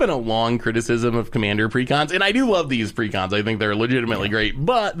been a long criticism of Commander precons, and I do love these precons. I think they're legitimately great,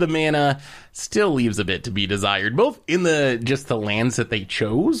 but the mana still leaves a bit to be desired, both in the lands that they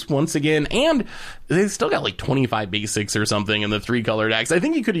chose, once again, and they still got like 25 basics or something in the 3-color decks. I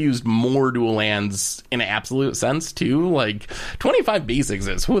think you could have used more dual lands in an absolute sense, too. Like, 25 basics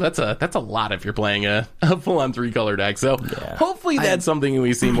is, that's a lot if you're playing a full-on 3-color deck, so hopefully that's something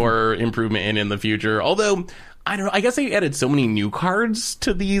we see more improvement in the future, although... I don't know. I guess they added so many new cards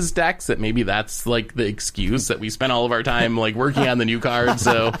to these decks that maybe that's like the excuse that we spent all of our time like working on the new cards.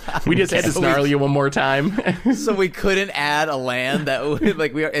 So we just had to snarl you one more time. So we couldn't add a land that would,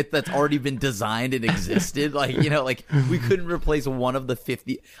 like that's already been designed and existed. Like, like we couldn't replace one of the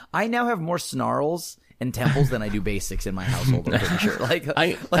 50. I now have more Snarls and Temples than I do basics in my household. I'm pretty sure.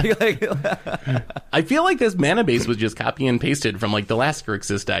 I feel like this mana base was just copy and pasted from like the last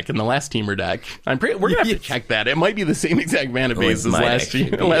Grixis deck and the last Teamer deck. We're gonna have to check that. It might be the same exact mana base as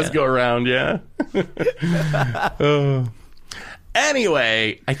last go around. Yeah.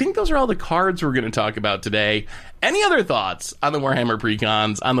 Anyway, I think those are all the cards we're going to talk about today. Any other thoughts on the Warhammer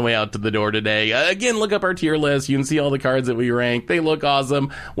precons on the way out to the door today? Again, look up our tier list. You can see all the cards that we rank. They look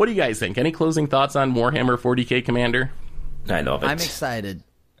awesome. What do you guys think? Any closing thoughts on Warhammer 40k Commander? I love it. I'm excited.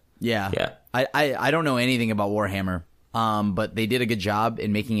 Yeah. Yeah. I don't know anything about Warhammer, but they did a good job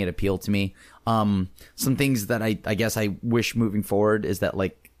in making it appeal to me. Some things that I guess I wish moving forward is that,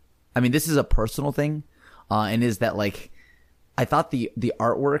 like, I mean, this is a personal thing, and is that, like, I thought the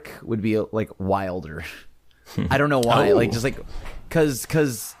artwork would be like wilder. I don't know why. Like, just like,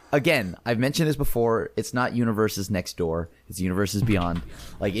 cause again, I've mentioned this before. It's not Universes Next Door. It's Universes Beyond.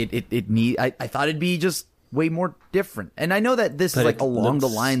 Like I thought it'd be just way more different. And I know that this is like along the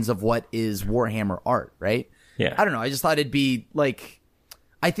lines of what is Warhammer art, right? Yeah. I don't know. I just thought it'd be like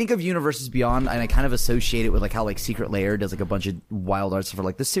I think of Universes Beyond, and I kind of associate it with like how like Secret Lair does like a bunch of wild arts for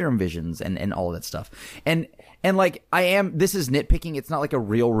like the Serum Visions and all of that stuff. And like this is nitpicking. It's not like a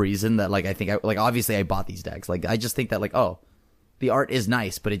real reason that like I think like obviously I bought these decks. Like I just think that like, oh, the art is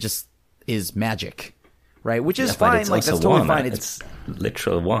nice, but it just is Magic, right? Which is fine. Like that's totally fine. It's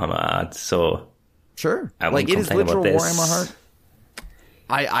literal Warhammer art, so sure. I like it is literal Warhammer art.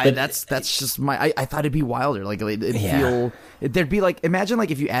 But that's just my. I thought it'd be wilder. Like it'd feel. There'd be like imagine like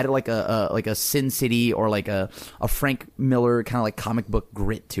if you added like a Sin City or like a Frank Miller kind of like comic book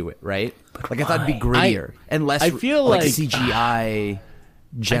grit to it, right? Like I thought it'd be grittier and less. I feel like CGI. I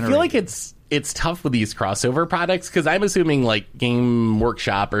feel like it's tough with these crossover products because I'm assuming like Game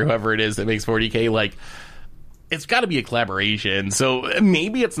Workshop or whoever it is that makes 40K like. It's got to be a collaboration. So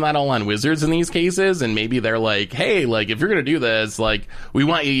maybe it's not all on Wizards in these cases. And maybe they're like, hey, like, if you're going to do this, like, we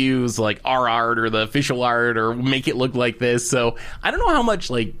want you to use, like, our art or the official art or make it look like this. So I don't know how much,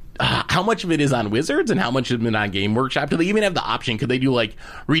 like, how much of it is on Wizards and how much of it on Game Workshop. Do they even have the option? Could they do, like,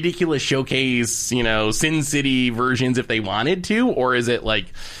 ridiculous showcase, you know, Sin City versions if they wanted to? Or is it,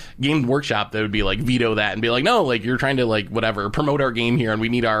 like... Game Workshop that would be like veto that and be like, no, like you're trying to like whatever promote our game here and we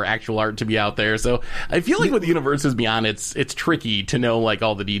need our actual art to be out there. So I feel like with Universes Beyond it's tricky to know like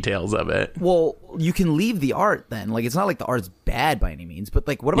all the details of it. Well, you can leave the art then. Like it's not like the art's bad by any means, but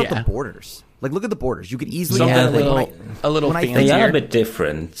like what about the borders? Like look at the borders. You could easily add like a little fancier. They are a bit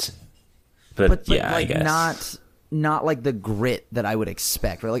different. But yeah, like I guess. Not like the grit that I would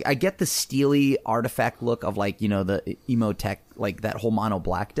expect, right? Like I get the steely artifact look of like, you know, the Emotech, like that whole mono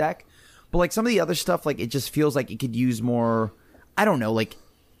black deck. But like some of the other stuff, like it just feels like it could use more, I don't know, like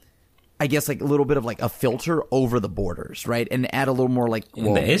I guess like a little bit of like a filter over the borders, right? And add a little more like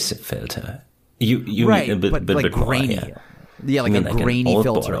there is a filter. You right, mean a bit, but bit, like bit grainy. more, yeah, like a grainy old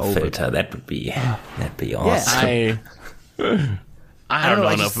filter over filter. That'd be awesome. I don't know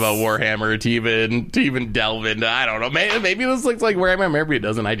enough about Warhammer to even delve into. I don't know. Maybe this looks like Warhammer. Maybe it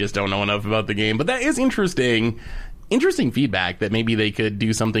doesn't. I just don't know enough about the game. But that is interesting feedback that maybe they could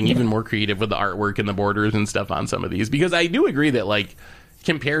do something even more creative with the artwork and the borders and stuff on some of these. Because I do agree that like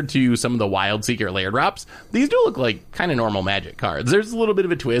compared to some of the Wild Secret Lair drops, these do look like kind of normal Magic cards. There's a little bit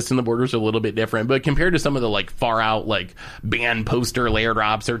of a twist and the borders are a little bit different, but compared to some of the like far out like band poster layer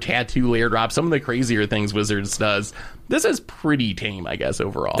drops or tattoo layer drops, some of the crazier things Wizards does, this is pretty tame, I guess,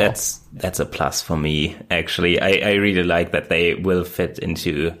 overall. That's a plus for me, actually. I really like that they will fit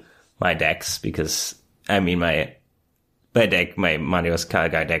into my decks because, I mean, my Manios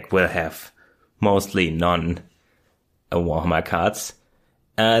Kalgai deck will have mostly non-Warhammer cards.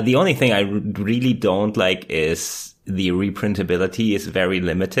 The only thing I really don't like is the reprintability is very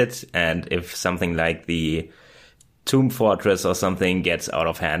limited, and if something like the Tomb Fortress or something gets out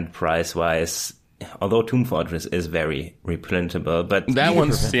of hand price-wise, although Tomb Fortress is very reprintable, but that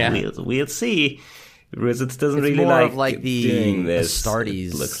one's we'll see. Wizards doesn't it's really more like, of like doing this.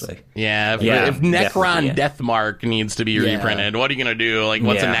 Astartes. It looks like if Necron Deathmark needs to be reprinted, what are you gonna do? Like,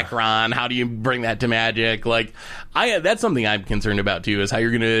 what's a Necron? How do you bring that to Magic? Like, that's something I'm concerned about too. Is how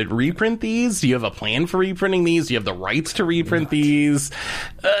you're gonna reprint these? Do you have a plan for reprinting these? Do you have the rights to reprint these?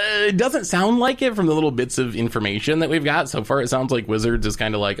 It doesn't sound like it from the little bits of information that we've got so far. It sounds like Wizards is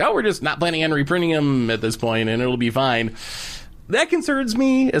kind of like, oh, we're just not planning on reprinting them at this point, and it'll be fine. That concerns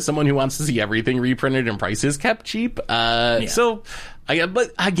me as someone who wants to see everything reprinted and prices kept cheap. So,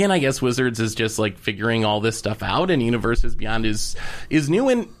 but again, I guess Wizards is just like figuring all this stuff out, and Universes Beyond is new.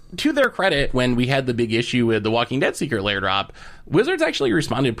 And to their credit, when we had the big issue with the Walking Dead Secret Lair drop, Wizards actually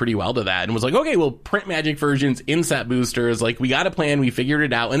responded pretty well to that and was like, okay, we'll print Magic versions in set boosters. Like, we got a plan, we figured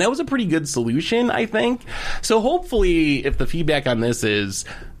it out, and that was a pretty good solution, I think. So hopefully, if the feedback on this is,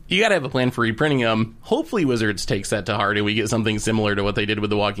 you got to have a plan for reprinting them. Hopefully Wizards takes that to heart and we get something similar to what they did with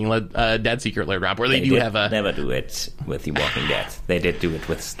the Walking Dead Secret Lair drop, where they do have a... never do it with the Walking Dead. They did do it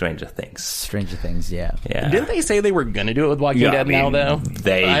with Stranger Things. Stranger Things, yeah. Didn't they say they were going to do it with Walking Dead now, though?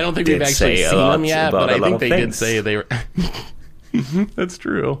 I don't think we've actually seen them yet, but I think they did say they were... That's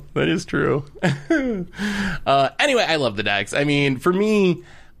true. That is true. Anyway, I love the decks. I mean, for me,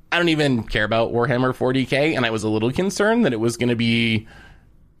 I don't even care about Warhammer 40K, and I was a little concerned that it was going to be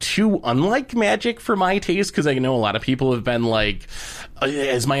too unlike Magic for my taste, because I know a lot of people have been like,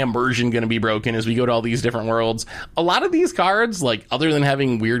 is my immersion going to be broken as we go to all these different worlds? A lot of these cards, like, other than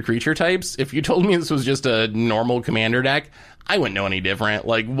having weird creature types, if you told me this was just a normal commander deck, I wouldn't know any different.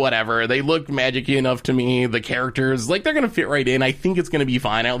 Like, whatever. They look magic-y enough to me. The characters, like, they're going to fit right in. I think it's going to be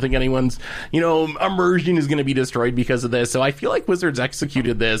fine. I don't think anyone's, immersion is going to be destroyed because of this. So I feel like Wizards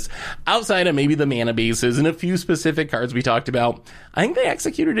executed this outside of maybe the mana bases and a few specific cards we talked about. I think they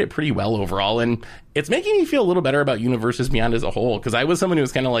executed it pretty well overall. And it's making me feel a little better about Universes Beyond as a whole, because I was someone who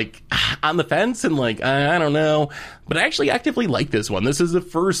was kind of like on the fence and like, I don't know. But I actually actively like this one. This is the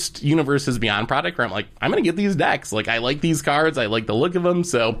first Universes Beyond product where I'm like, I'm going to get these decks. Like, I like these cards. I like the look of them.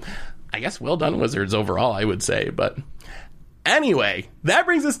 So I guess well done, Wizards, overall, I would say. But anyway, that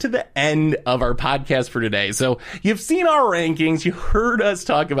brings us to the end of our podcast for today. So you've seen our rankings. You heard us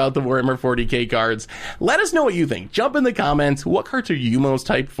talk about the Warhammer 40k cards. Let us know what you think. Jump in the comments. What cards are you most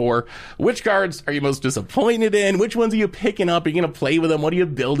hyped for? Which cards are you most disappointed in? Which ones are you picking up? Are you going to play with them? What are you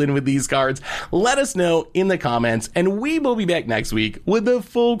building with these cards? Let us know in the comments. And we will be back next week with the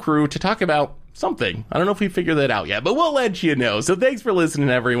full crew to talk about something. I don't know if we figured that out yet, but we'll let you know. So thanks for listening,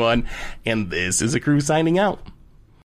 everyone. And this is a crew signing out.